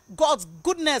goodness, God's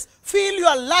goodness. Fill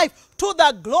your life to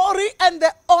the glory and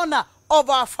the honor of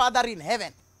our Father in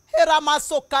heaven.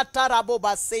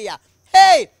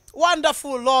 Hey,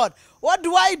 wonderful Lord. What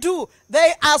do I do?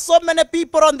 There are so many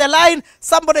people on the line.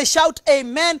 Somebody shout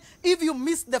amen. If you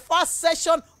missed the first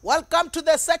session, welcome to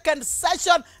the second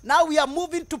session. Now we are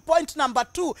moving to point number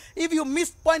 2. If you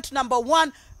missed point number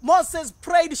 1, Moses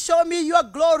prayed, show me your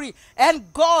glory.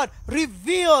 And God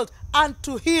revealed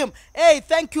unto him. Hey,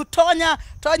 thank you, Tonya.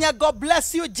 Tonya, God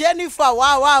bless you. Jennifer,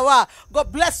 wow.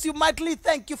 God bless you mightily.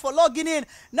 Thank you for logging in.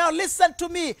 Now listen to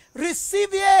me.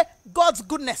 Receive ye God's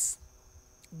goodness.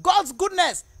 God's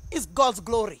goodness is God's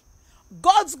glory.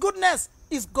 God's goodness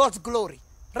is God's glory.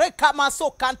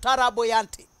 Rekamaso kantara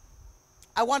boyanti.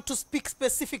 I want to speak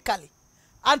specifically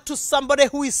unto somebody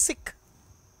who is sick.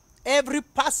 Every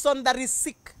person that is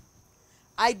sick,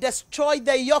 I destroy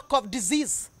the yoke of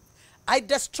disease. I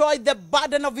destroy the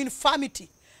burden of infirmity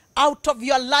out of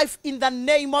your life in the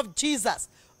name of Jesus.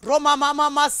 Roma mama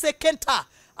masekenta.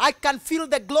 I can feel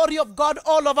the glory of God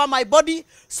all over my body,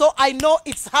 so I know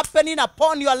it's happening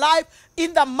upon your life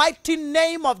in the mighty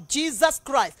name of Jesus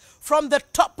Christ. From the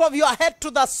top of your head to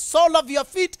the sole of your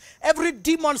feet, every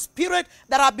demon spirit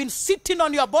that have been sitting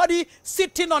on your body,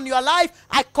 sitting on your life,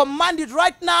 I command it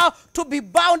right now to be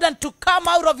bound and to come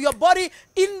out of your body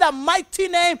in the mighty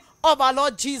name of our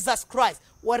Lord Jesus Christ.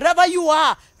 Wherever you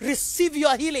are, receive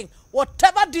your healing.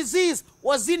 Whatever disease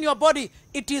was in your body,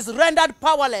 it is rendered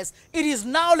powerless. It is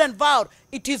null and void.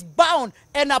 It is bound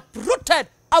and uprooted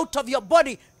out of your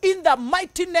body in the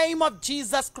mighty name of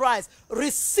Jesus Christ.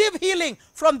 Receive healing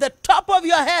from the top of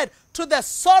your head to the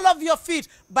sole of your feet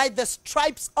by the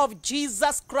stripes of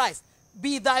Jesus Christ.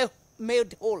 Be thou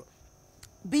made whole.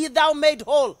 Be thou made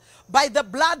whole. By the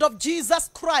blood of Jesus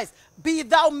Christ, be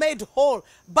thou made whole.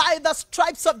 By the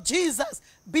stripes of Jesus,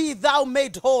 be thou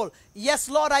made whole. Yes,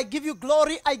 Lord, I give you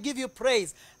glory, I give you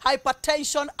praise.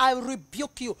 Hypertension, I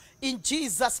rebuke you in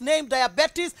Jesus' name.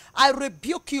 Diabetes, I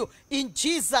rebuke you in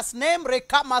Jesus' name.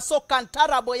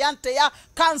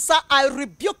 Cancer, I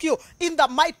rebuke you in the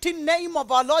mighty name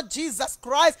of our Lord Jesus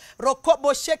Christ.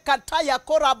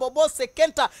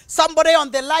 Somebody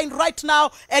on the line right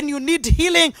now, and you need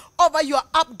healing over your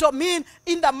abdomen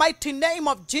in the mighty name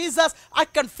of Jesus. I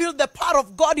can feel the power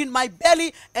of God in my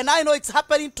belly, and I know it's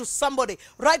happening to somebody.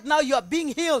 Right now, you are being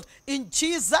healed in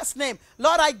Jesus' name.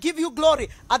 Lord, I give you glory.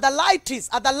 Adelitis.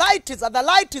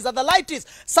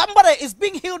 Somebody is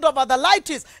being healed of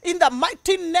adelitis in the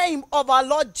mighty name of our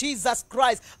Lord Jesus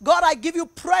Christ. God, I give you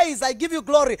praise. I give you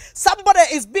glory. Somebody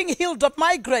is being healed of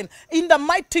migraine in the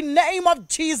mighty name of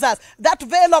Jesus. That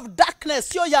veil of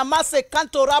darkness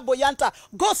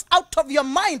goes out of your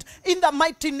mind in the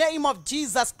mighty name of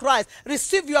Jesus Christ.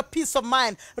 Receive your peace of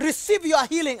mind. Receive your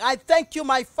healing. I thank you,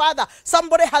 my Father.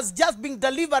 Somebody has just been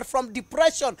delivered from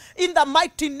depression in the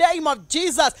mighty name of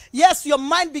Jesus. Yes, your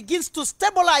mind begins to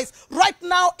stabilize right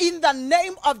now in the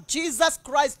name of Jesus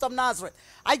Christ of Nazareth.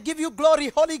 I give you glory,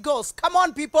 Holy Ghost. Come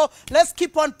on, people. Let's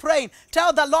keep on praying.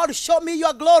 Tell the Lord, show me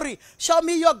your glory. Show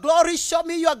me your glory. Show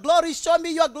me your glory. Show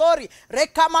me your glory. And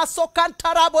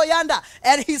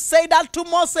he said unto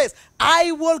Moses,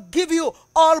 I will give you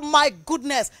all my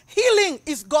goodness. Healing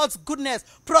is God's goodness.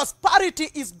 Prosperity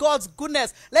is God's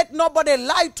goodness. Let nobody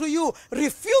lie to you.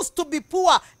 Refuse to be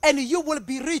poor and you will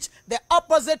be rich. The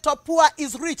opposite of poor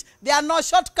is rich. There are no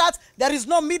shortcuts. There is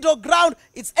no middle ground.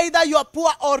 It's either you are poor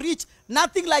or rich.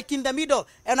 Nothing like in the middle.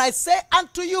 And I say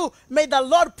unto you, may the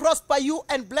Lord prosper you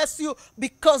and bless you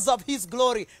because of his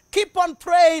glory. Keep on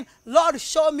praying, Lord,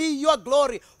 show me your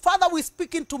glory. Father, we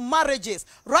speak into marriages.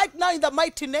 Right now in the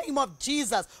mighty name of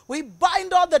Jesus, we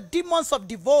bind all the demons of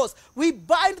divorce. We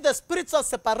bind the spirits of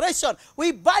separation.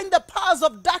 We bind the powers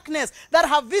of darkness that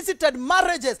have visited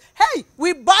marriages. Hey,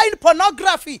 we bind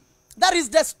pornography that is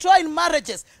destroying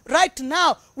marriages. Right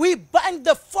now, we bind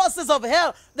the forces of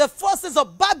hell, the forces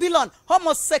of Babylon,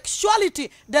 homosexuality,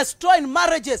 destroying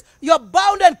marriages. You're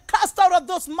bound and cast out of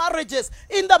those marriages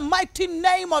in the mighty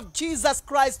name of Jesus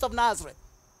Christ of Nazareth.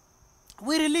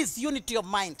 We release unity of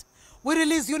mind. We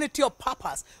release unity of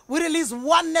purpose. We release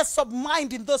oneness of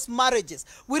mind in those marriages.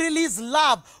 We release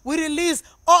love. We release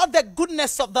all the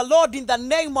goodness of the Lord in the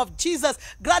name of Jesus.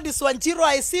 Gladys Wanjiru,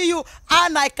 I see you.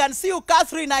 Anne, I can see you.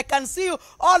 Catherine, I can see you.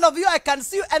 All of you, I can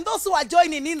see you. And those who are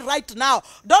joining in right now,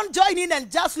 don't join in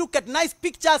and just look at nice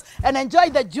pictures and enjoy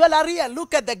the jewelry and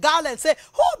look at the girl and say,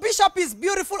 oh, Bishop is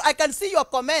beautiful. I can see your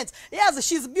comments. Yes,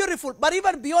 she's beautiful. But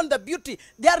even beyond the beauty,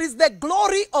 there is the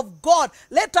glory of God.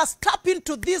 Let us tap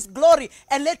into this glory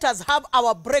and let us have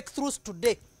our breakthroughs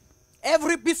today.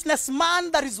 Every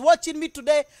businessman that is watching me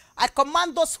today, I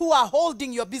command those who are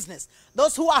holding your business,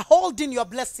 those who are holding your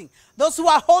blessing, those who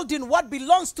are holding what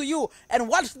belongs to you and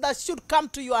what that should come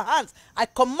to your hands, I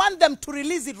command them to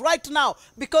release it right now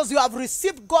because you have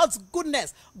received God's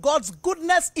goodness. God's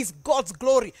goodness is God's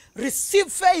glory.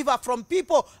 Receive favor from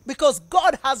people because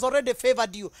God has already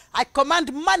favored you. I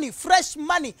command money, fresh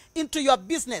money into your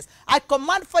business. I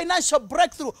command financial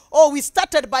breakthrough. Oh, we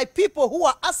started by people who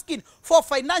are asking for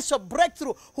financial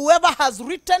breakthrough. Whoever has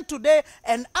written today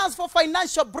and asked for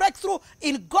financial breakthrough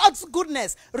in God's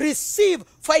goodness, receive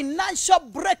financial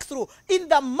breakthrough in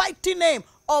the mighty name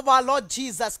of our Lord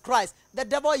Jesus Christ. The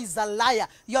devil is a liar.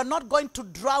 You're not going to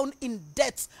drown in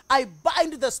debts. I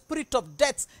bind the spirit of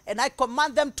debts and I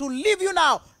command them to leave you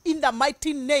now in the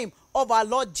mighty name of our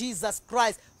Lord Jesus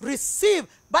Christ. Receive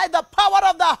by the power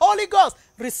of the Holy Ghost.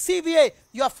 Receive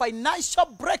your financial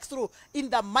breakthrough in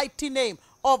the mighty name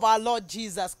of our Lord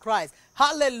Jesus Christ.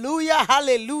 Hallelujah,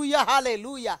 hallelujah,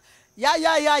 hallelujah.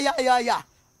 Yeah.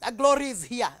 The glory is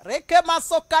here. The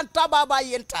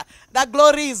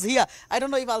glory is here. I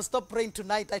don't know if I'll stop praying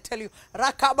tonight. I tell you.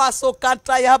 The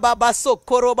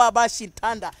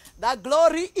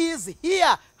glory is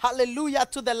here. Hallelujah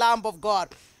to the Lamb of God.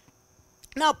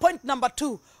 Now, point number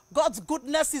 2. God's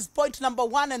goodness is point number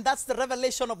 1, and that's the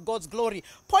revelation of God's glory.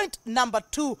 Point number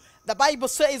 2, the Bible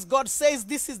says, God says,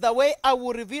 this is the way I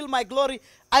will reveal my glory.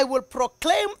 I will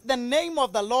proclaim the name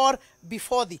of the Lord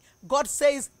before thee. God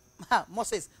says,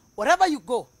 Moses, wherever you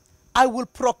go, I will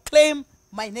proclaim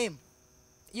my name.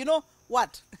 You know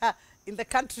what? In the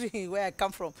country where I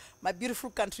come from, my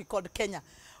beautiful country called Kenya,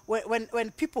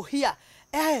 when people hear,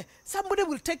 somebody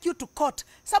will take you to court,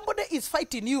 somebody is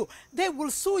fighting you, they will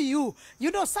sue you.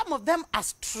 You know, some of them are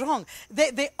strong.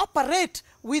 They operate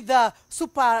with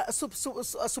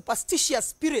superstitious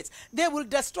spirits. They will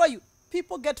destroy you.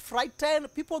 People get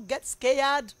frightened, people get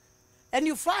scared, and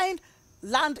you find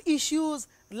land issues,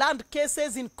 land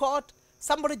cases in court.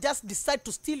 Somebody just decide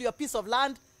to steal your piece of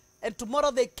land, and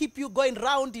tomorrow they keep you going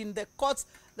round in the courts,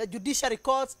 the judiciary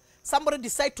courts. Somebody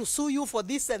decide to sue you for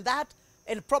this and that,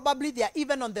 and probably they are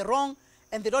even on the wrong,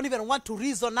 and they don't even want to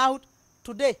reason out.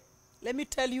 Today, let me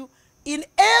tell you, in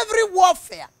every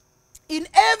warfare, in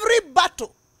every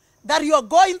battle that you are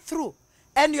going through,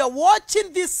 and you are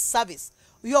watching this service,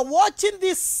 you are watching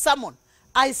this sermon,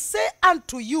 I say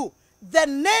unto you, the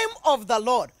name of the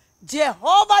Lord,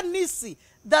 Jehovah Nissi,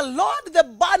 the Lord, the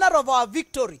banner of our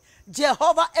victory,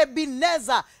 Jehovah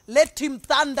Ebenezer, let him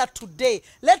thunder today.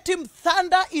 Let him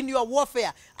thunder in your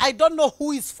warfare. I don't know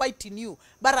who is fighting you,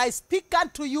 but I speak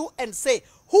unto you and say,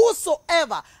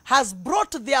 whosoever has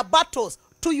brought their battles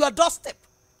to your doorstep,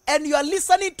 and you are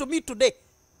listening to me today,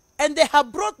 and they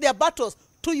have brought their battles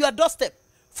to your doorstep,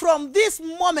 from this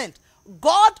moment,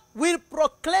 God will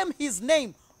proclaim his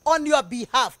name on your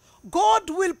behalf. God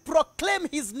will proclaim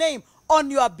his name on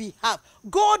your behalf.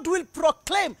 God will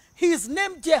proclaim his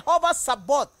name, Jehovah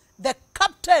Sabaoth, the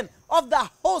captain of the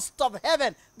host of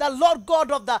heaven, the Lord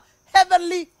God of the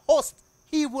heavenly host.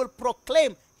 He will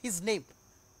proclaim his name.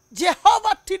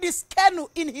 Jehovah Tidiskenu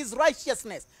in his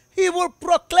righteousness. He will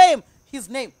proclaim his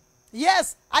name.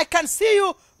 Yes, I can see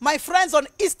you, my friends, on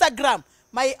Instagram.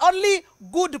 My only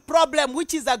good problem,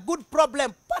 which is a good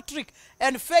problem, Patrick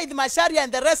and Faith Masharia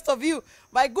and the rest of you,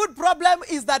 my good problem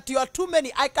is that you are too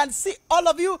many. I can see all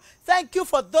of you. Thank you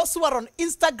for those who are on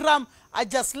Instagram. I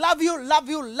just love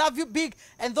you big.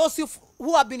 And those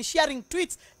who have been sharing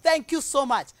tweets, thank you so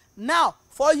much. Now,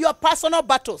 for your personal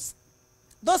battles,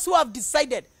 those who have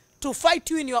decided to fight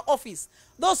you in your office,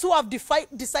 those who have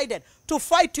decided to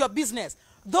fight your business,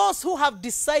 those who have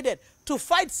decided to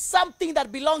fight something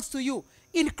that belongs to you,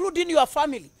 including your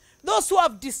family, those who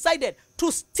have decided to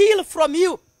steal from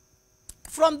you,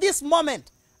 from this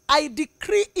moment, I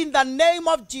decree in the name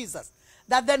of Jesus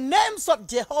that the names of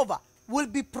Jehovah will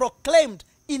be proclaimed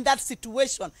in that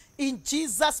situation, in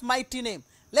Jesus' mighty name.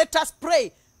 Let us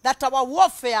pray that our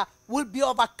warfare will be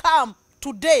overcome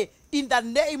today in the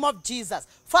name of Jesus.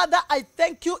 Father, I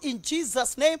thank you in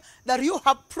Jesus' name that you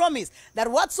have promised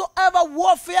that whatsoever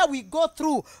warfare we go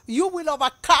through, you will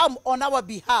overcome on our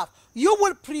behalf. You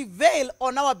will prevail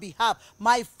on our behalf.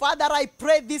 My Father, I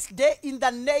pray this day in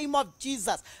the name of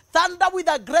Jesus. Thunder with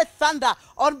a great thunder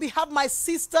on behalf of my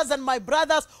sisters and my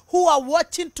brothers who are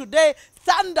watching today.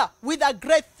 Thunder with a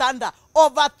great thunder.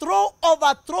 Overthrow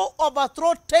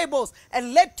tables,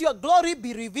 and let your glory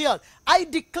be revealed. I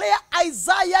declare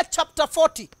Isaiah chapter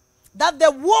 40 that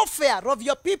the warfare of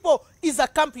your people is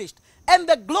accomplished, and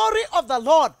the glory of the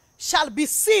Lord shall be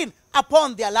seen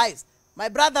upon their lives. My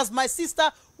brothers, my sister,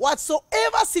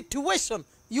 whatsoever situation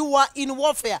you are in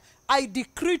warfare, I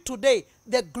decree today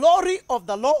the glory of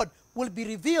the Lord will be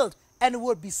revealed and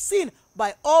will be seen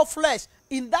by all flesh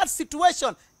in that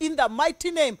situation, in the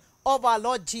mighty name of our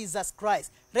Lord Jesus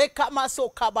Christ. And by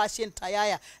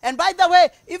the way,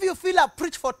 if you feel I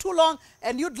preach for too long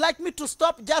and you'd like me to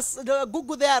stop, just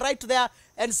Google there, right there,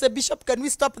 and say, Bishop, can we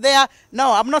stop there?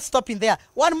 No, I'm not stopping there.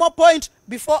 One more point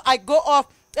before I go off.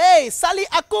 Hey, Sally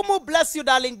Akumu, bless you,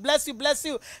 darling. Bless you, bless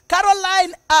you.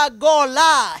 Caroline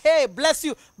Agola, hey, bless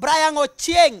you. Brian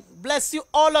Ochieng, bless you,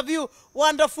 all of you.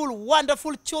 Wonderful,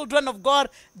 wonderful children of God.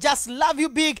 Just love you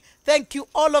big. Thank you,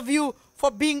 all of you, for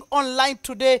being online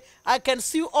today. I can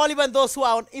see you all, even those who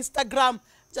are on Instagram.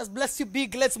 Just bless you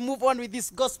big. Let's move on with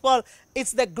this gospel.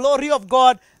 It's the glory of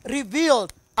God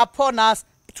revealed upon us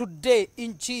today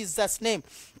in Jesus' name.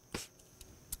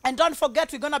 And don't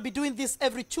forget, we're going to be doing this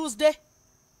every Tuesday.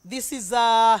 This is,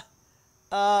 I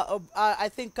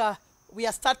think we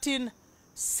are starting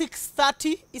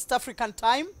 6:30 East African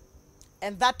time.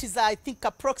 And that is, I think,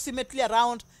 approximately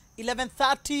around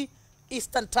 11:30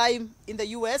 Eastern time in the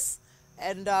US.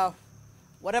 And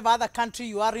whatever other country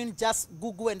you are in, just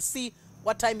Google and see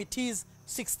what time it is.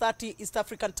 6:30 East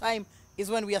African time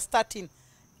is when we are starting.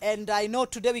 And I know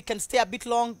today we can stay a bit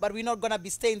long, but we're not going to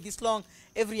be staying this long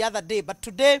every other day. But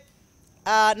today,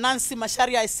 Nancy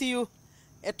Masharia, I see you.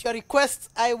 At your request,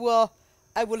 I will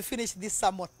finish this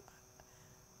sermon.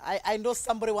 I know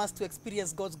somebody wants to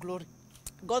experience God's glory.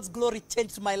 God's glory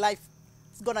changed my life.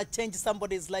 It's going to change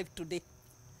somebody's life today.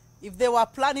 If they were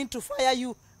planning to fire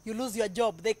you, you lose your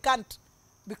job. They can't.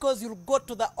 because you'll go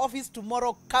to the office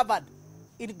tomorrow covered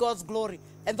in God's glory.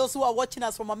 And those who are watching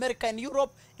us from America and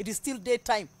Europe, it is still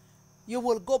daytime. You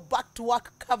will go back to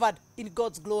work covered in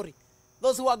God's glory.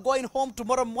 Those who are going home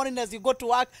tomorrow morning as you go to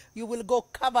work, you will go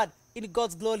covered in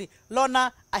God's glory.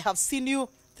 Lorna, I have seen you.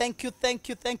 Thank you, thank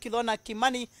you, thank you, Lorna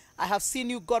Kimani. I have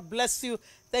seen you. God bless you.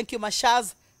 Thank you,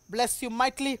 Mashaz. Bless you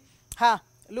mightily.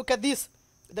 Look at this.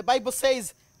 The Bible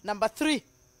says, number 3.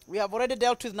 We have already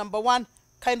dealt with number 1.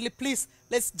 Kindly, please,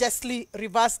 let's justly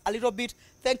reverse a little bit.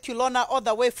 Thank you, Lorna, all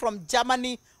the way from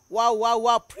Germany. Wow, wow,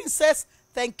 wow. Princess,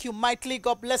 thank you mightily.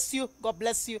 God bless you. God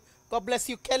bless you. God bless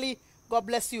you, Kelly. God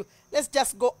bless you. Let's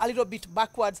just go a little bit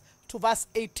backwards to verse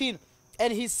 18.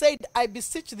 And he said, I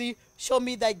beseech thee, show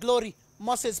me thy glory.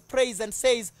 Moses prays and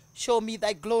says, show me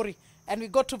thy glory. And we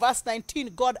go to verse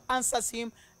 19. God answers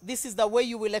him, this is the way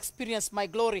you will experience my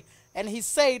glory. And he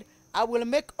said, I will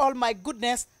make all my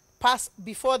goodness pass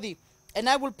before thee, and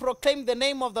I will proclaim the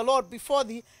name of the Lord before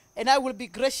thee, and I will be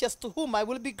gracious to whom I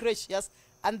will be gracious.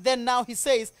 And then now he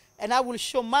says, and I will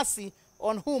show mercy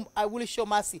on whom I will show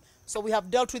mercy. So we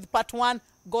have dealt with part 1,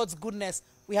 God's goodness.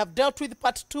 We have dealt with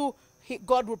part 2,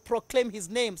 God will proclaim his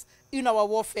names in our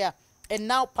warfare. And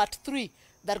now part 3,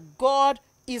 that God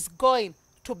is going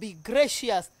to be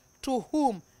gracious to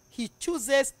whom he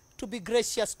chooses to be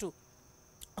gracious to.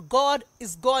 God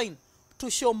is going to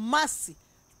show mercy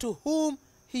to whom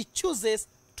he chooses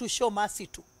to show mercy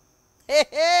to. Hey,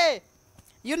 hey.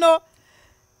 You know,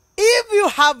 if you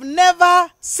have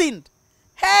never sinned,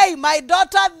 hey, my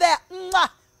daughter there, mwah,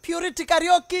 Purity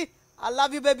Karaoke, I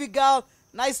love you, baby girl.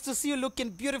 Nice to see you looking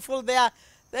beautiful there.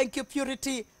 Thank you,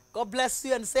 Purity. God bless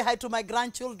you, and say hi to my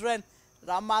grandchildren.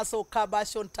 Ramaso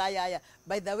Kabashon Tayaya.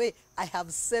 By the way, I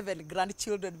have 7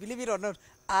 grandchildren. Believe it or not,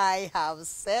 I have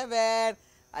 7.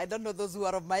 I don't know those who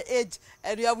are of my age.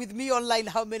 And you are with me online.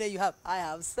 How many you have? I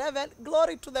have 7.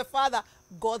 Glory to the Father.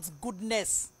 God's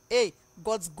goodness. Hey,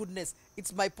 God's goodness.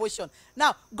 It's my portion.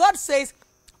 Now, God says,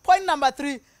 point number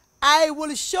 3, I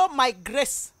will show my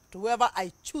grace to whoever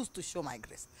I choose to show my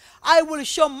grace. I will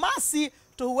show mercy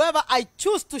to whoever I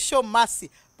choose to show mercy.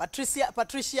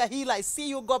 Patricia Hill, I see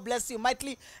you. God bless you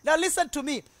mightily. Now listen to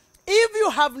me. If you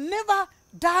have never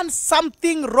done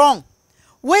something wrong,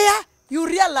 where you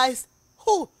realize,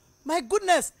 oh, my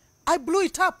goodness, I blew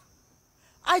it up.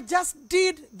 I just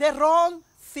did the wrong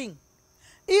thing.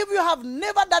 If you have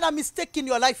never done a mistake in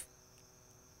your life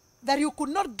that you could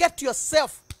not get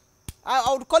yourself,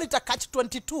 I would call it a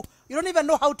catch-22. You don't even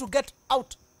know how to get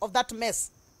out of that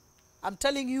mess. I'm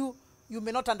telling you, you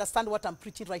may not understand what I'm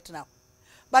preaching right now.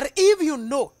 But if you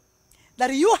know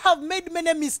that you have made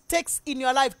many mistakes in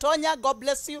your life, Tonya, God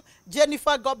bless you.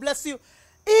 Jennifer, God bless you.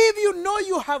 If you know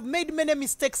you have made many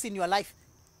mistakes in your life,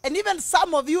 and even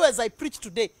some of you as I preach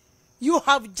today, you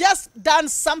have just done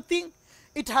something,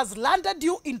 it has landed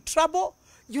you in trouble,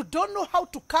 you don't know how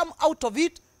to come out of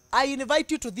it, I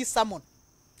invite you to this sermon.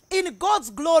 In God's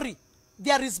glory,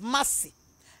 there is mercy.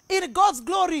 In God's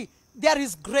glory, there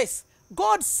is grace.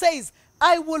 God says,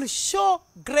 I will show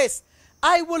grace.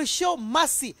 I will show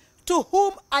mercy to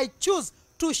whom I choose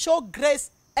to show grace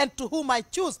and to whom I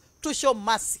choose to show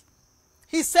mercy.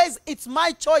 He says, it's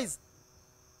my choice.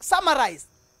 Summarize.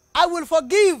 I will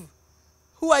forgive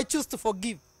who I choose to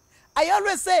forgive. I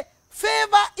always say,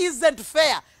 favor isn't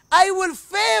fair. I will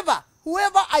favor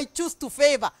whoever I choose to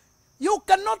favor. You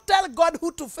cannot tell God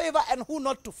who to favor and who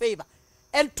not to favor.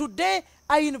 And today,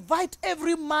 I invite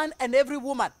every man and every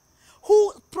woman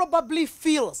who probably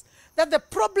feels that the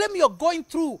problem you're going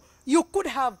through, you could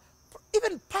have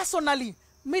even personally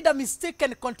made a mistake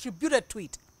and contributed to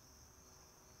it.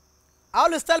 I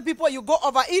always tell people, you go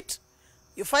overeat,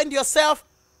 you find yourself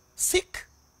sick.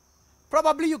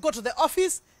 Probably you go to the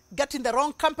office, get in the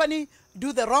wrong company,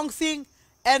 do the wrong thing,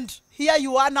 and here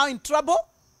you are now in trouble.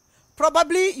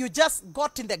 Probably you just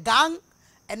got in the gang,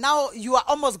 and now you are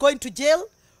almost going to jail.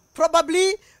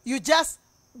 Probably you just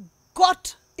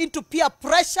got into peer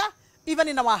pressure, even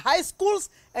in our high schools,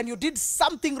 and you did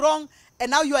something wrong,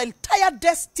 and now your entire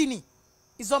destiny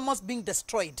is almost being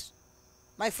destroyed.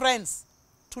 My friends,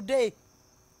 today,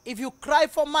 if you cry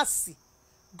for mercy,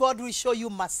 God will show you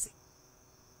mercy.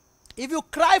 If you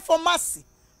cry for mercy,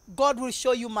 God will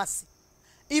show you mercy.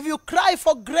 If you cry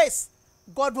for grace,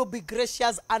 God will be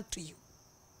gracious unto you.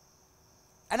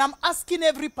 And I'm asking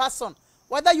every person,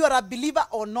 whether you are a believer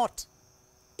or not,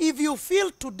 if you feel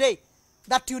today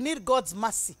that you need God's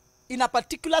mercy in a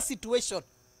particular situation,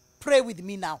 pray with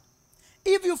me now.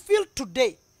 If you feel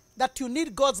today that you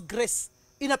need God's grace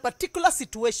in a particular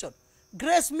situation,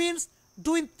 grace means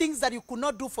doing things that you could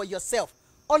not do for yourself.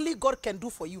 Only God can do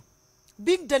for you.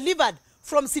 Being delivered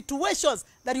from situations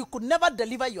that you could never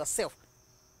deliver yourself.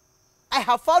 I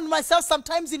have found myself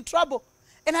sometimes in trouble,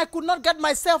 and I could not get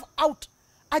myself out.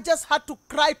 I just had to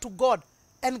cry to God,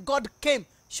 and God came,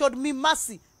 showed me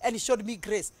mercy, and he showed me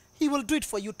grace. He will do it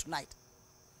for you tonight.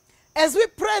 As we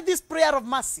pray this prayer of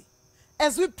mercy,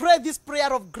 as we pray this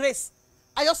prayer of grace,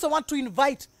 I also want to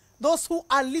invite those who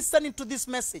are listening to this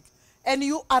message, and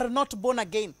you are not born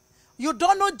again. You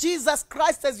don't know Jesus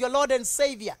Christ as your Lord and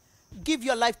Savior. Give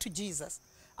your life to Jesus.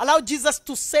 Allow Jesus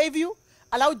to save you.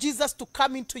 Allow Jesus to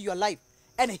come into your life,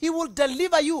 and he will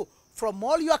deliver you from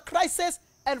all your crises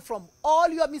and from all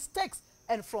your mistakes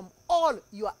and from all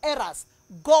your errors.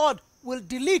 God will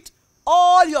delete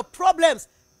all your problems,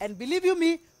 and believe you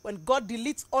me, when God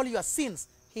deletes all your sins,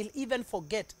 he'll even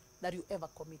forget that you ever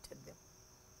committed them.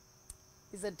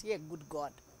 Isn't he a good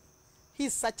God?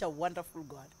 He's such a wonderful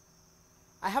God.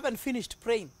 I haven't finished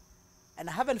praying, and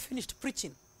I haven't finished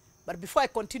preaching, but before I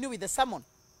continue with the sermon,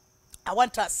 I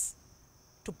want us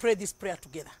to pray this prayer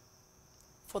together.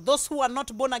 For those who are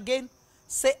not born again,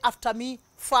 say after me,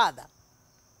 Father,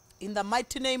 in the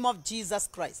mighty name of Jesus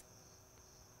Christ,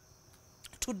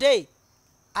 today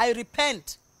I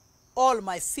repent all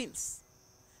my sins,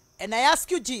 and I ask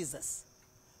you, Jesus,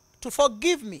 to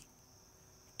forgive me,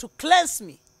 to cleanse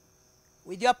me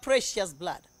with your precious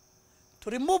blood,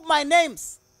 to remove my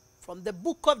names from the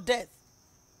book of death,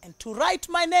 and to write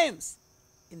my names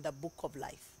in the book of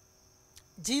life.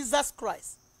 Jesus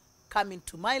Christ, come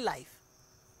into my life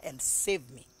and save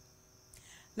me.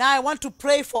 Now I want to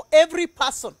pray for every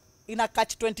person in a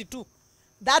catch-22,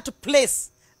 that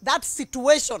place, that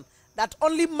situation, that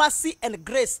only mercy and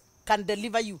grace can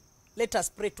deliver you. Let us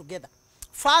pray together.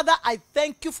 Father, I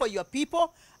thank you for your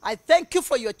people. I thank you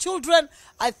for your children.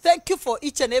 I thank you for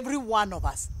each and every one of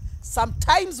us.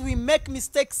 Sometimes we make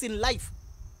mistakes in life.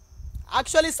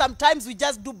 Actually, sometimes we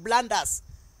just do blunders,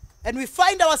 and we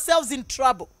find ourselves in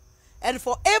trouble. And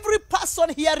for every person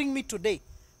hearing me today,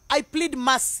 I plead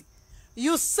mercy.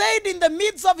 You said in the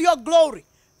midst of your glory,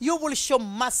 you will show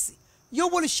mercy, you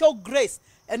will show grace,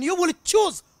 and you will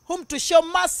choose whom to show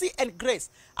mercy and grace.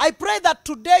 I pray that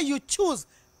today you choose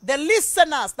the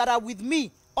listeners that are with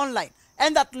me online,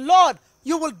 and that, Lord,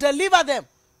 you will deliver them.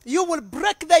 You will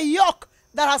break the yoke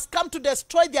that has come to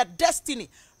destroy their destiny.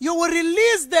 You will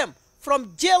release them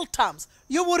from jail terms.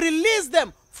 You will release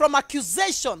them from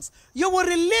accusations. You will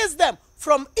release them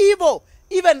from evil,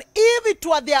 even if it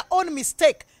were their own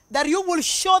mistake, that you will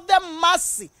show them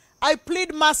mercy. I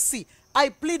plead mercy. I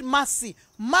plead mercy.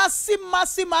 Mercy,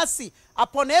 mercy, mercy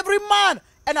upon every man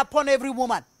and upon every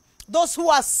woman. Those who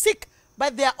are sick by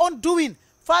their own doing,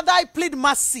 Father, I plead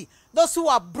mercy. Those who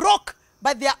are broke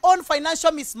by their own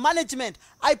financial mismanagement,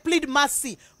 I plead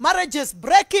mercy. Marriages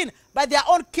breaking by their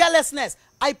own carelessness,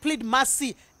 I plead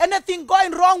mercy. Anything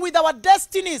going wrong with our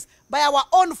destinies by our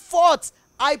own faults,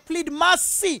 I plead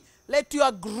mercy. Let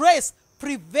your grace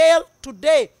prevail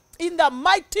today in the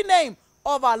mighty name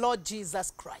of our Lord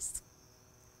Jesus Christ.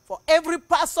 For every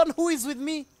person who is with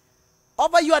me,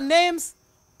 over your names,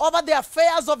 over the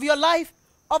affairs of your life,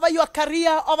 over your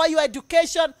career, over your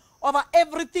education, over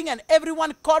everything and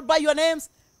everyone called by your names,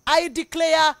 I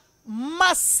declare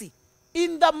mercy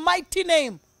in the mighty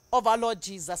name of our Lord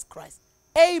Jesus Christ.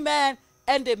 Amen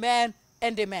and amen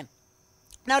and amen.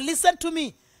 Now listen to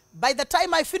me. By the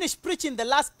time I finish preaching the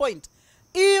last point,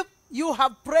 if you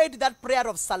have prayed that prayer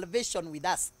of salvation with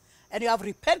us, and you have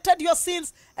repented your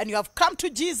sins, and you have come to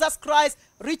Jesus Christ,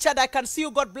 Richard, I can see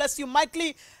you, God bless you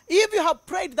mightily. If you have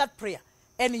prayed that prayer,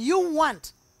 and you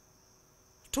want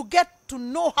to get to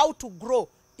know how to grow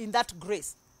in that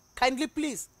grace, kindly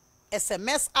please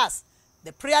SMS us.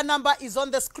 The prayer number is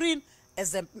on the screen.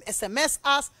 SMS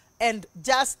us and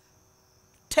just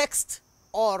text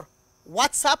or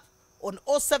WhatsApp on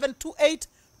 0728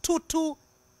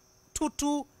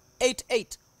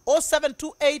 222288.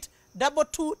 0728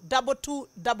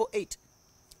 222288.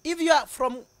 If you are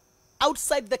from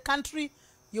outside the country,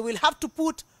 you will have to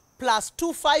put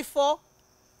 +254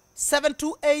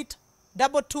 728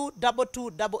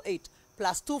 222288.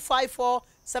 +254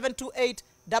 728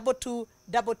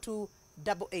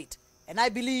 222288. And I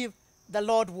believe the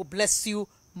Lord will bless you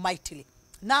mightily.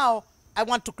 Now, I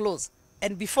want to close.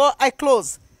 And before I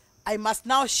close, I must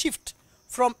now shift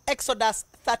from Exodus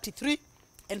 33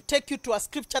 and take you to a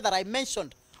scripture that I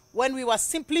mentioned when we were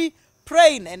simply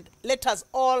praying. And let us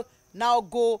all now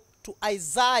go to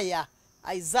Isaiah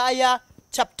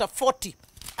chapter 40.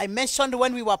 I mentioned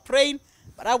when we were praying,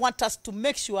 but I want us to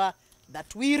make sure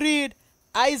that we read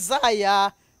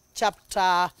Isaiah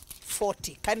chapter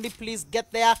 40. Kindly please get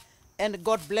there, and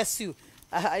God bless you.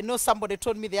 I know somebody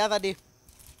told me the other day,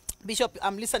 Bishop,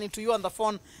 I'm listening to you on the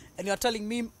phone, and you're telling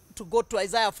me to go to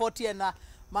Isaiah 40, and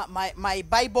my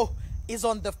Bible is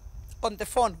on the on the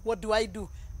phone, what do I do?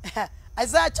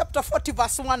 Isaiah chapter 40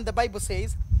 verse 1, the Bible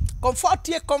says,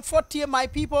 comfort ye my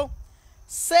people,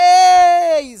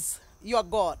 says your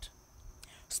God.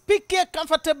 Speak ye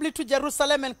comfortably to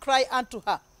Jerusalem and cry unto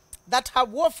her, that her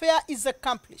warfare is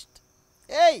accomplished.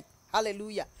 Hey,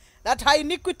 hallelujah. That her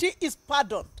iniquity is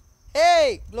pardoned.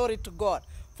 Hey, glory to God.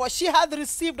 For she hath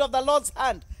received of the Lord's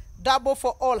hand double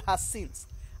for all her sins.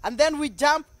 And then we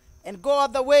jump and go all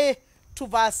the way to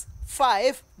verse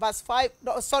 5. Verse 5.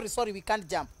 No, sorry, we can't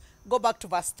jump. Go back to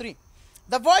verse 3.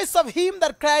 The voice of him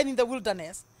that cried in the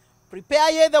wilderness, prepare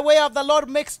ye the way of the Lord,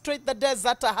 make straight the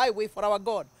desert a highway for our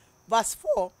God. Verse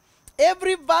 4,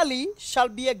 every valley shall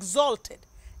be exalted,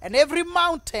 and every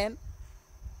mountain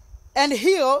and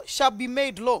hill shall be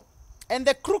made low, and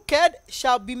the crooked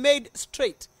shall be made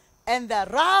straight, and the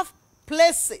rough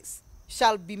places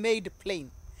shall be made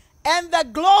plain. And the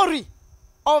glory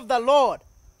of the Lord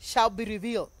shall be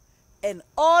revealed, and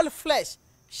all flesh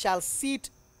shall see it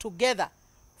together,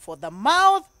 for the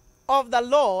mouth of the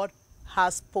Lord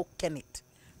has spoken it.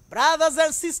 Brothers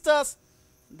and sisters,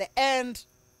 the end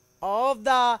of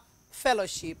the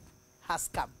fellowship has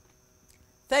come.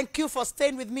 Thank you for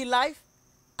staying with me live.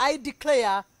 I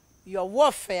declare your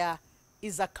warfare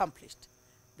is accomplished.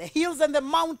 The hills and the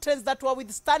mountains that were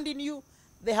withstanding you,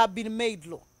 they have been made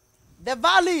low. The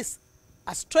valleys,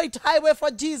 a straight highway for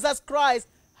Jesus Christ,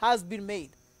 has been made.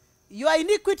 Your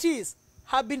iniquities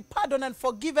have been pardoned and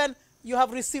forgiven. You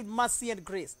have received mercy and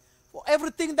grace. For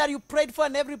everything that you prayed for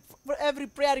and every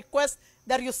prayer request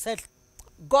that you said,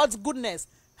 God's goodness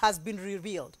has been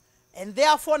revealed. And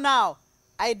therefore now,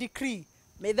 I decree,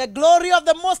 may the glory of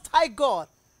the Most High God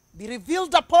be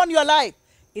revealed upon your life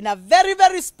in a very,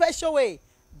 very special way,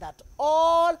 that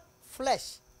all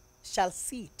flesh shall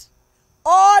see it.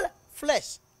 All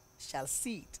flesh shall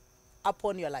see it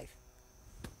upon your life.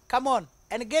 Come on,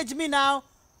 engage me now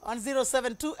on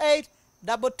 0728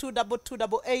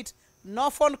 222288. No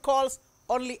phone calls,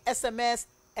 only SMS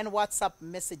and WhatsApp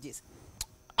messages.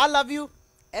 I love you,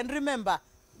 and remember,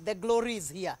 the glory is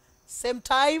here. Same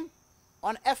time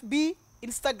on FB,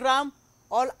 Instagram,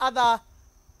 all other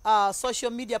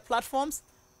social media platforms.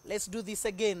 Let's do this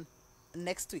again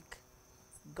next week.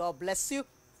 God bless you,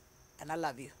 and I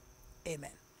love you.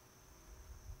 Amen.